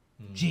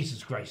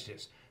 Jesus Christ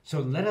is.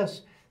 So let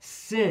us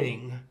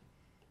sing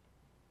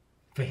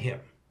for him.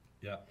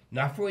 Yeah.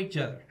 Not for each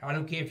other. I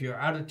don't care if you're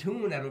out of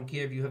tune. I don't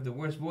care if you have the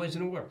worst voice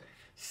in the world.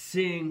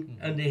 Sing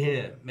unto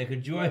him. Make a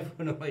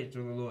joyful noise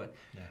to the Lord.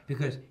 Yeah.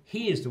 Because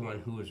he is the one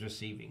who is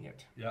receiving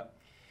it. Yeah.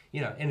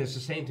 You know, and it's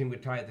the same thing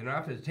with tithe and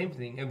offering, the same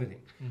thing,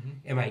 everything.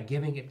 Am I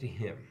giving it to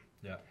him?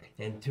 Yeah.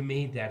 And to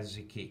me, that is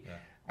the key. Yeah.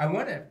 I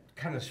want to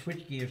kind of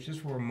switch gears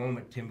just for a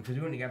moment, Tim, because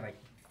we only got like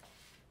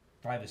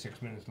 5 or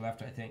 6 minutes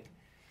left, I think.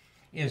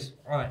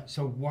 All right,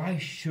 so why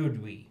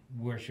should we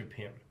worship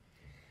him?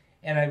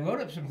 And I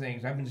wrote up some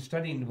things. I've been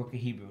studying the book of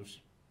Hebrews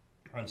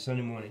on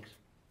Sunday mornings.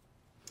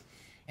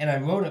 And I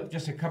wrote up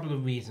just a couple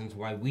of reasons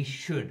why we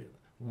should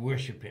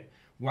worship him,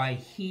 why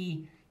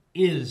he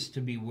is to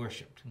be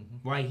worshipped,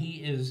 why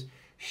he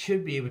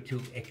should be able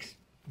to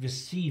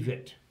receive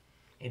it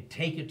and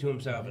take it to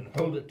himself and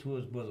hold it to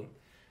his bosom.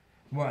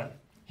 One,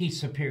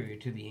 he's superior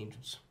to the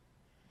angels.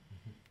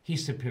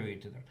 He's superior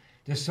to them.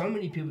 There's so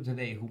many people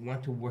today who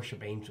want to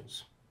worship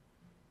angels.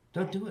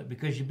 Don't do it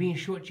because you're being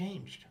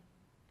shortchanged.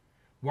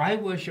 Why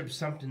worship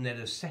something that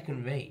is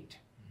second rate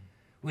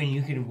when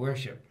you can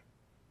worship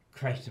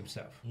Christ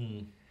himself?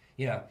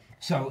 You know,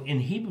 so in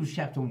Hebrews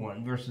chapter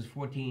 1, verses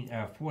 4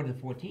 to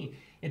 14,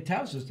 it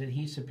tells us that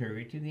he's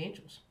superior to the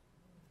angels.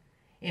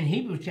 In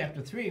Hebrews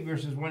chapter 3,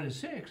 verses 1 to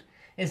 6,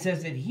 it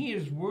says that he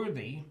is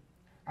worthy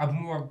of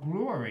more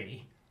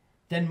glory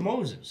than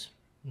Moses.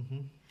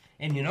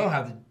 And you know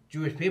how the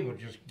Jewish people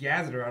just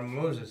gathered around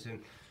Moses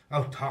and,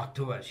 oh, talk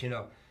to us, you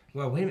know.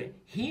 Well, wait a minute.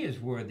 He is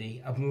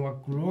worthy of more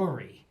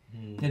glory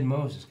than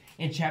Moses.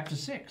 In chapter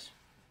 6,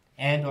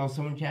 and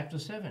also in chapter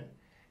 7,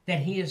 that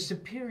he is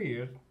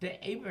superior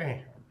to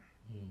Abraham.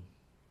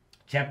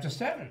 Chapter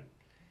 7,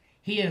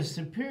 he is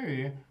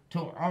superior to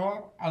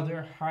all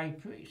other high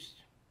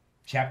priests.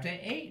 Chapter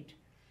 8,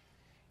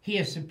 he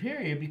is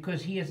superior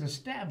because he has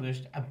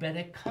established a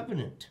better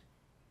covenant.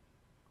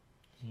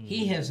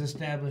 He has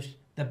established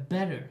the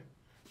better,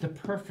 the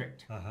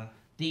perfect,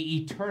 the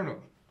eternal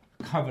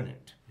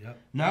covenant. Yep.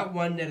 Not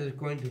one that is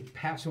going to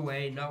pass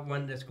away, not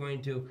one that's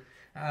going to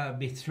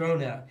be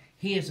thrown out.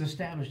 He has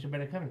established a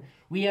better covenant.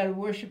 We are to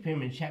worship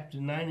him in chapter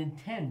 9 and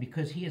 10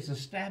 because he has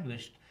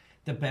established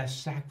the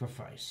best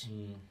sacrifice.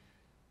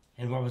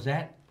 And what was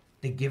that?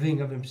 The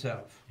giving of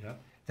himself.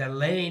 Yep. The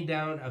laying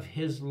down of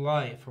his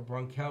life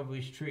upon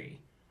Calvary's tree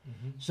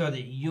so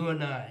that you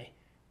and I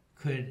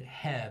could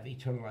have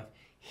eternal life.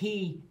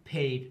 He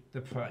paid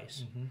the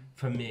price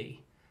for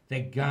me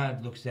that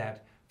God looks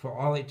at for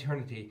all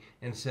eternity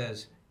and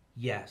says,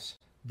 yes,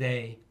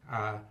 they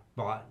are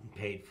bought and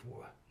paid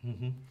for.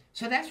 Mm-hmm.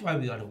 So that's why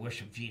we ought to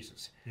worship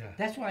Jesus. Yeah.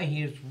 That's why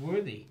he is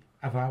worthy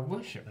of our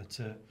worship. That's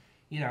it.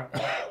 You know,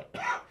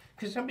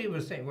 because some people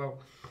say, well,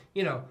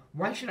 you know,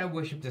 why should I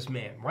worship this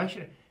man? Why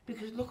should I?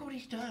 Because look what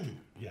he's done.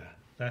 Yeah,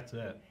 that's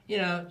it. You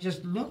know,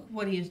 just look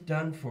what he has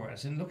done for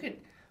us, and look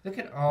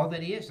at all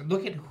that he is.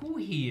 Look at who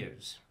he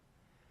is.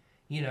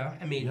 You know,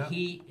 I mean, Yeah.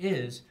 he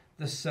is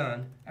the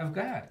Son of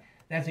God.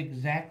 That's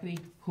exactly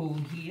who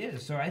he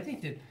is. So I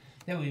think that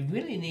we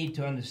really need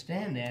to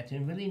understand that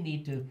and really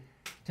need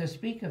to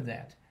speak of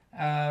that.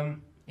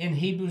 In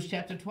Hebrews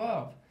chapter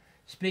 12,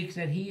 speaks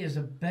that he is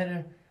a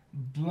better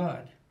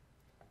blood.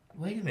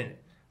 Wait a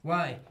minute.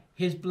 Why?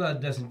 His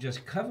blood doesn't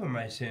just cover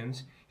my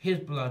sins, his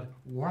blood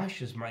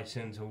washes my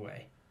sins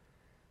away.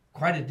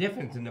 Quite a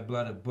difference in the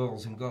blood of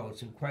bulls and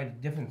goats, and quite a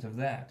difference of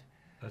that.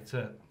 That's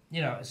it.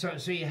 You know,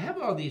 so you have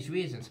all these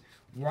reasons.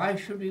 Why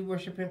should we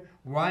worship him?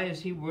 Why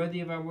is he worthy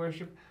of our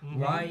worship?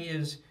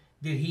 Mm-hmm.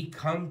 Did he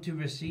come to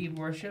receive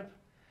worship?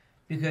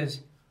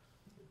 Because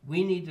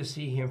we need to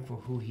see him for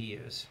who he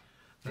is.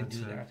 And That's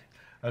do it. that.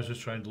 I was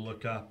just trying to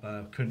look up.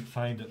 Couldn't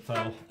find it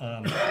though.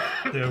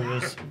 There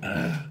was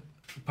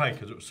probably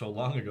because it was so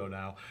long ago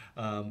now.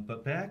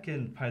 But back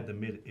in probably the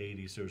mid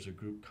 '80s, there was a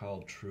group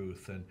called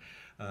Truth, and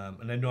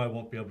I know I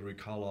won't be able to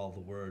recall all the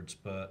words,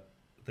 but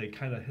they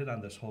kind of hit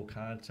on this whole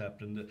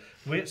concept. And the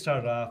way it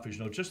started off is,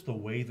 you know, just the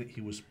way that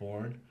he was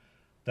born,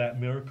 that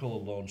miracle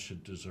alone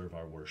should deserve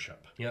our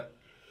worship. Yep.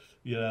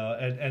 You know,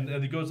 and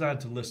it goes on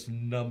to list a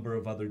number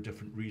of other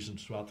different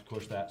reasons throughout the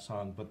course of that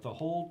song. But the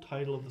whole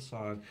title of the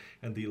song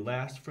and the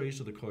last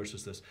phrase of the chorus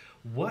is this: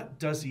 what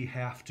does he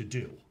have to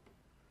do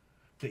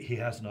that he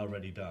hasn't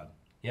already done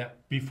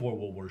Yep. before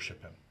we'll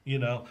worship him? You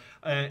know,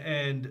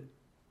 and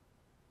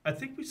I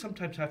think we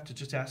sometimes have to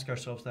just ask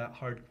ourselves that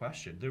hard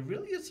question. There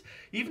really is,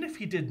 even if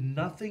he did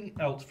nothing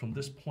else from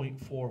this point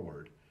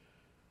forward,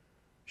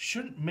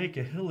 shouldn't make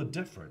a hill of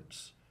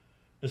difference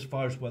as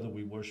far as whether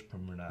we worship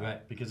him or not.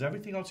 Right. Because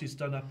everything else he's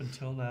done up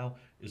until now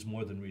is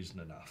more than reason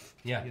enough.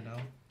 Yeah. You know?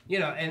 You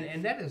know,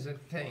 and that is the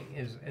thing,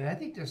 and I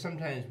think that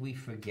sometimes we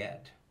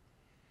forget.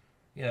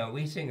 You know,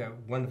 we sing a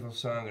wonderful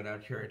song at our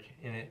church,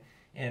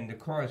 and the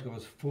chorus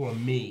goes, "For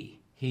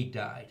me, he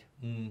died.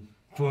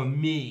 For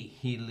me,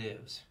 he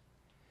lives."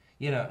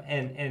 You know,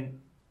 and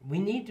we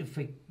need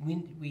to,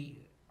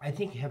 we I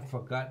think, have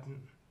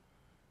forgotten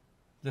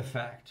the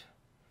fact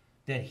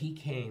that he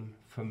came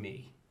for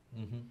me,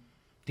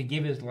 to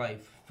give his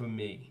life for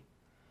me.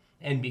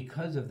 And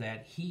because of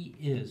that, he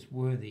is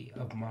worthy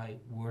of my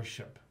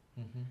worship,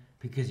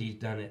 because he's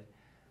done it.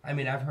 I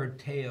mean, I've heard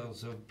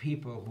tales of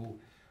people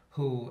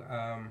who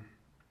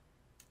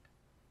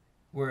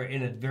were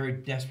in a very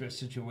desperate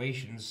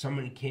situation.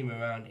 Someone came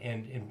around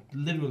and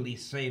literally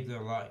saved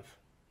their life.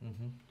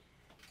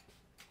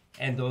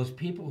 And those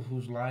people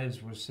whose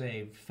lives were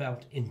saved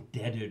felt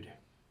indebted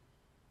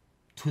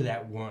to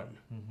that one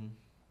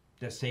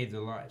that saved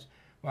their lives.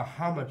 Well,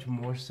 how much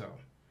more so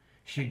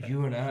should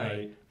you and I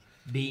Right.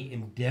 be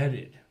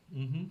indebted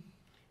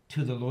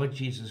to the Lord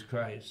Jesus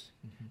Christ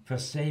for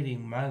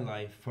saving my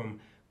life from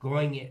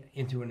going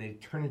into an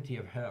eternity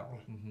of hell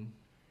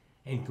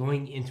and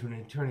going into an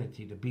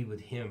eternity to be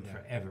with him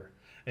forever.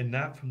 And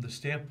not from the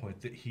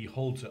standpoint that he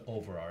holds it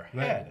over our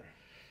Right. head.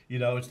 You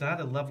know, it's not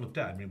a level of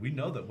debt. I mean, we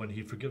know that when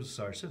he forgives us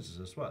our sins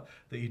as well,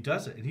 that he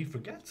does it and he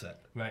forgets it.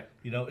 Right.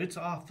 You know, it's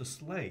off the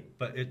slate,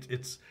 but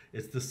it's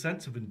the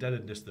sense of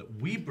indebtedness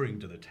that we bring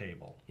to the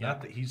table,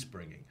 not that he's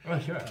bringing. Oh,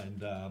 sure.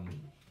 And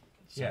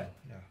so, Yeah.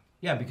 yeah.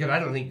 Yeah, because I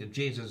don't think that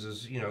Jesus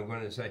is,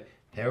 going to say,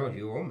 Harold,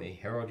 you owe me.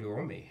 Harold, you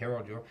owe me.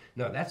 Harold, you owe me.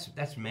 No,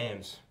 that's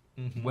man's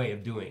way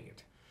of doing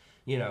it.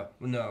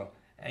 No.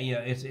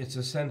 It's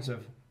a sense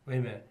of, wait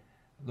a minute,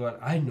 Lord,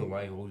 I know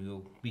I owe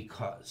you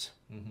because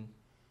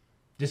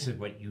this is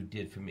what you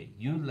did for me.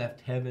 You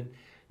left heaven.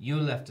 You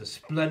left the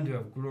splendor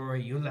of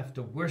glory. You left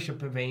the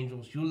worship of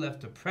angels. You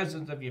left the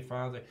presence of your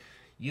Father.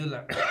 You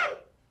left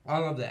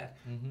all of that.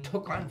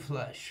 Took on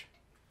flesh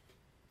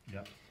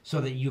Yep.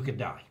 so that you could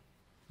die.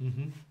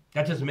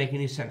 That doesn't make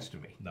any sense to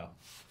me. No.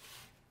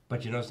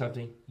 But you know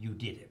something? You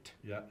did it.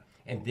 Yeah.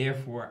 And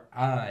therefore,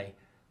 I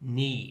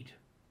need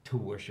to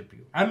worship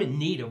you. I'm in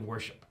need of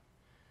worship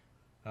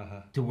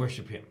to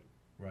worship him.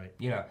 Right.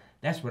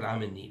 That's what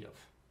I'm in need of.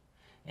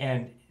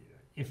 And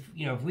if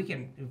we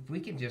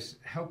can just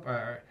help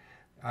our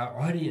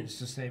audience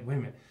to say, wait a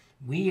minute,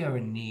 we are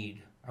in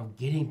need of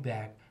getting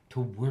back to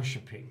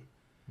worshiping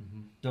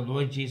the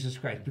Lord Jesus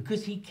Christ,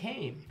 because he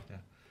came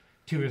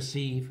to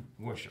receive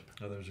worship.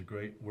 Now, there's a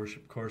great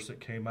worship course that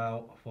came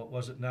out. What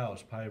was it now?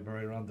 It's probably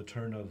right around the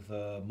turn of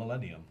the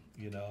millennium,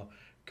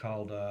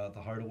 called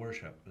The Heart of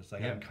Worship. It's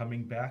like I'm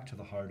coming back to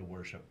the heart of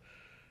worship.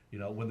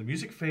 When the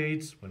music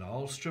fades, when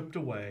all is stripped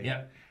away,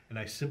 and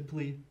I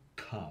simply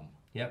come.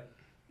 Yep.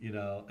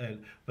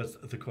 But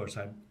of course,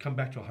 I come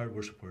back to a heart of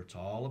worship where it's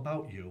all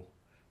about you.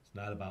 It's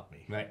not about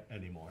me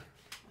anymore.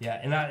 Yeah,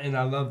 and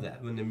I love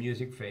that when the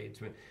music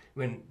fades,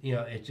 when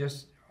it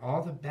just,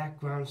 all the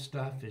background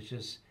stuff is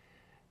just,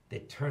 they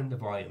turn the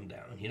volume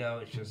down.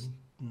 It's just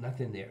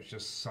nothing there. It's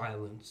just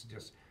silence.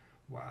 Just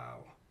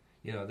wow.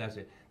 You know, that's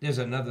it. There's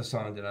another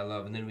song that I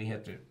love, and then we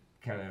have to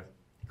kind of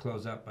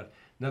close up. But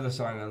another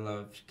song I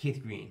love,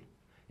 Keith Green.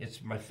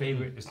 It's my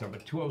favorite. It's number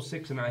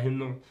 206 in our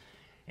hymnal,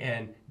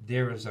 and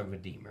There Is a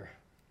Redeemer.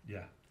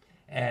 Yeah.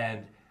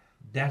 And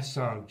that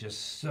song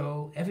just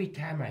so, every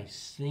time I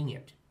sing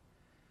it,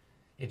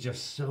 it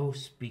just so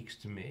speaks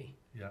to me.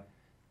 Yeah.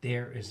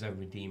 There is a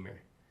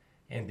Redeemer,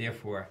 and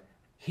therefore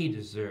he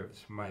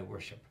deserves my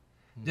worship.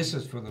 This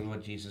is for the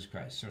Lord Jesus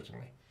Christ,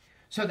 certainly.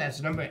 So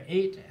that's number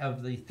 8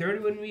 of the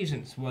 31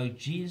 reasons why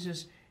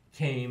Jesus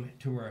came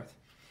to earth.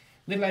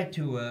 We'd like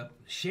to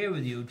share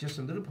with you just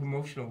a little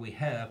promotional we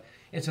have.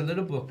 It's a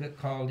little booklet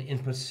called In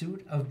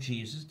Pursuit of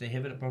Jesus. They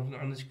have it up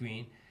on the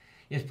screen.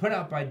 It's put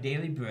out by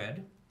Daily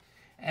Bread.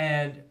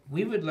 And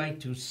we would like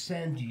to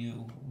send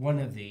you one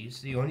of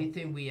these. The only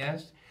thing we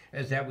ask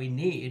is that we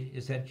need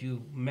is that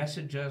you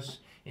message us,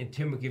 and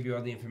Tim will give you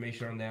all the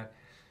information on that.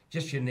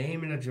 Just your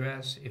name and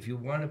address. If you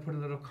want to put a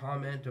little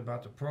comment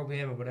about the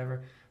program or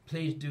whatever,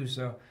 please do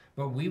so.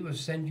 But we will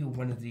send you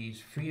one of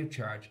these free of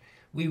charge.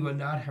 We will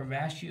not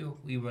harass you.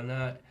 We will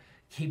not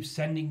keep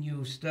sending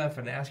you stuff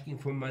and asking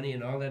for money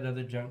and all that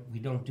other junk. We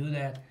don't do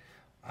that.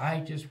 I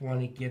just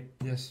want to get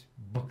this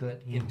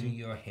booklet into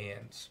your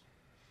hands.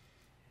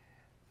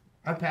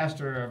 I'm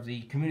pastor of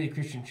the Community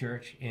Christian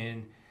Church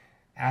in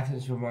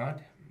Athens, Vermont.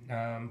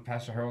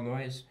 Pastor Harold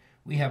Noyes.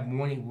 We have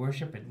morning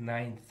worship at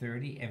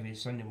 9:30 every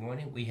Sunday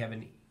morning. We have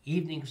an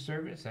evening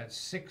service at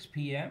 6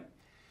 p.m.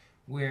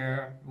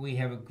 where we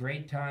have a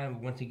great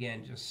time, once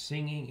again, just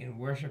singing and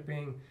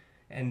worshiping,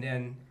 and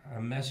then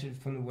a message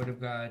from the Word of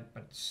God,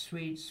 but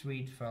sweet,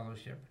 sweet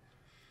fellowship.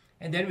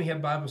 And then we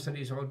have Bible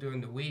studies all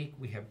during the week.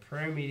 We have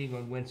prayer meeting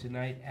on Wednesday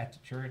night at the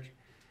church.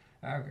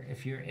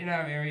 If you're in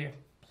our area,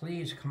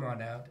 please come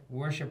on out,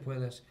 worship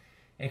with us,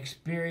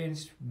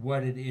 experience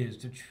what it is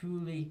to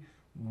truly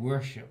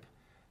worship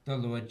the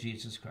Lord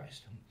Jesus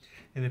Christ.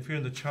 And if you're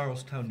in the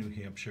Charlestown, New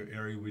Hampshire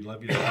area, we'd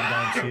love you to come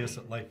down and see us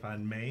at Life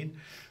on Main.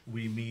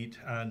 We meet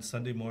on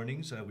Sunday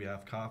mornings. We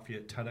have coffee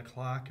at 10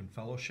 o'clock and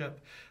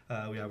fellowship.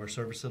 We have our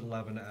service at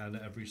 11 on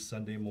every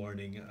Sunday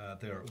morning.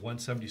 There at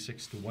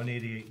 176 to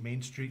 188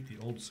 Main Street, the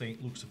old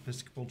St. Luke's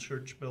Episcopal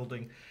Church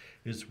building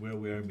is where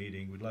we are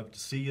meeting. We'd love to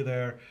see you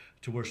there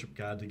to worship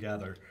God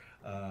together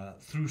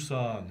through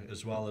song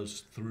as well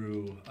as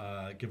through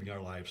giving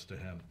our lives to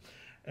Him.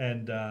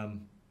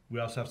 And we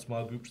also have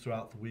small groups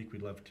throughout the week.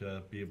 We'd love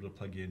to be able to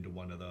plug you into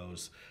one of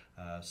those.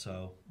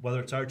 So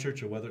whether it's our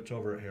church or whether it's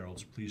over at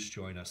Harold's, please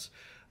join us.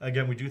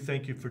 Again, we do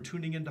thank you for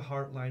tuning into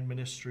Heartline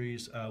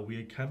Ministries.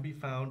 We can be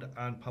found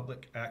on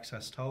public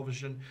access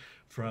television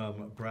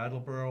from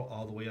Brattleboro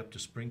all the way up to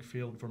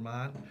Springfield,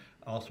 Vermont,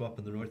 also up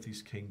in the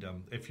Northeast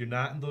Kingdom. If you're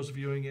not in those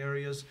viewing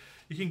areas,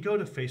 you can go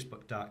to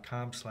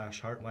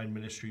facebook.com/Heartline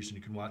Ministries and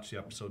you can watch the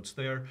episodes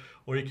there,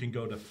 or you can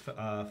go to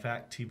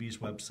Fact TV's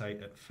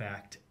website at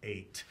Fact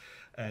 8.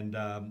 And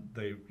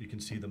you can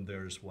see them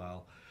there as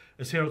well.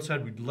 As Harold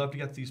said, we'd love to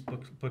get these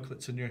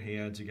booklets in your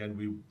hands.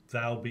 Again,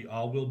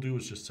 all we'll do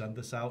is just send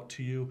this out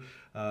to you.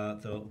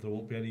 There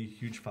won't be any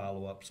huge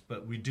follow-ups,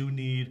 but we do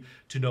need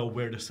to know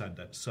where to send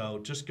it. So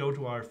just go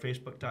to our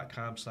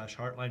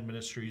facebook.com/Heartline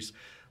Ministries.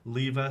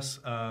 Leave us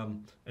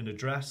an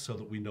address so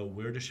that we know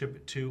where to ship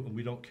it to, and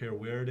we don't care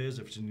where it is,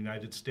 if it's in the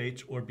United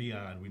States or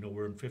beyond. We know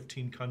we're in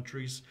 15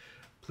 countries.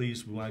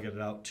 Please, we want to get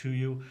it out to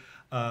you.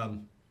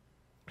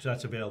 So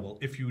that's available.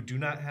 If you do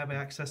not have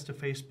access to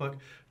Facebook,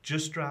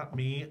 just drop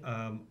me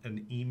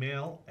an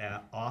email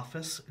at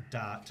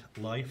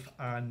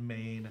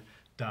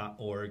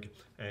office.lifeonmain.org.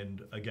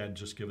 And again,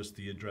 just give us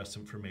the address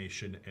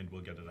information and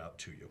we'll get it out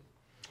to you.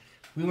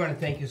 We want to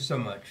thank you so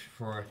much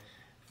for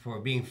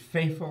being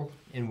faithful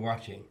in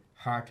watching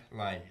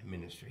Heartline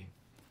Ministry.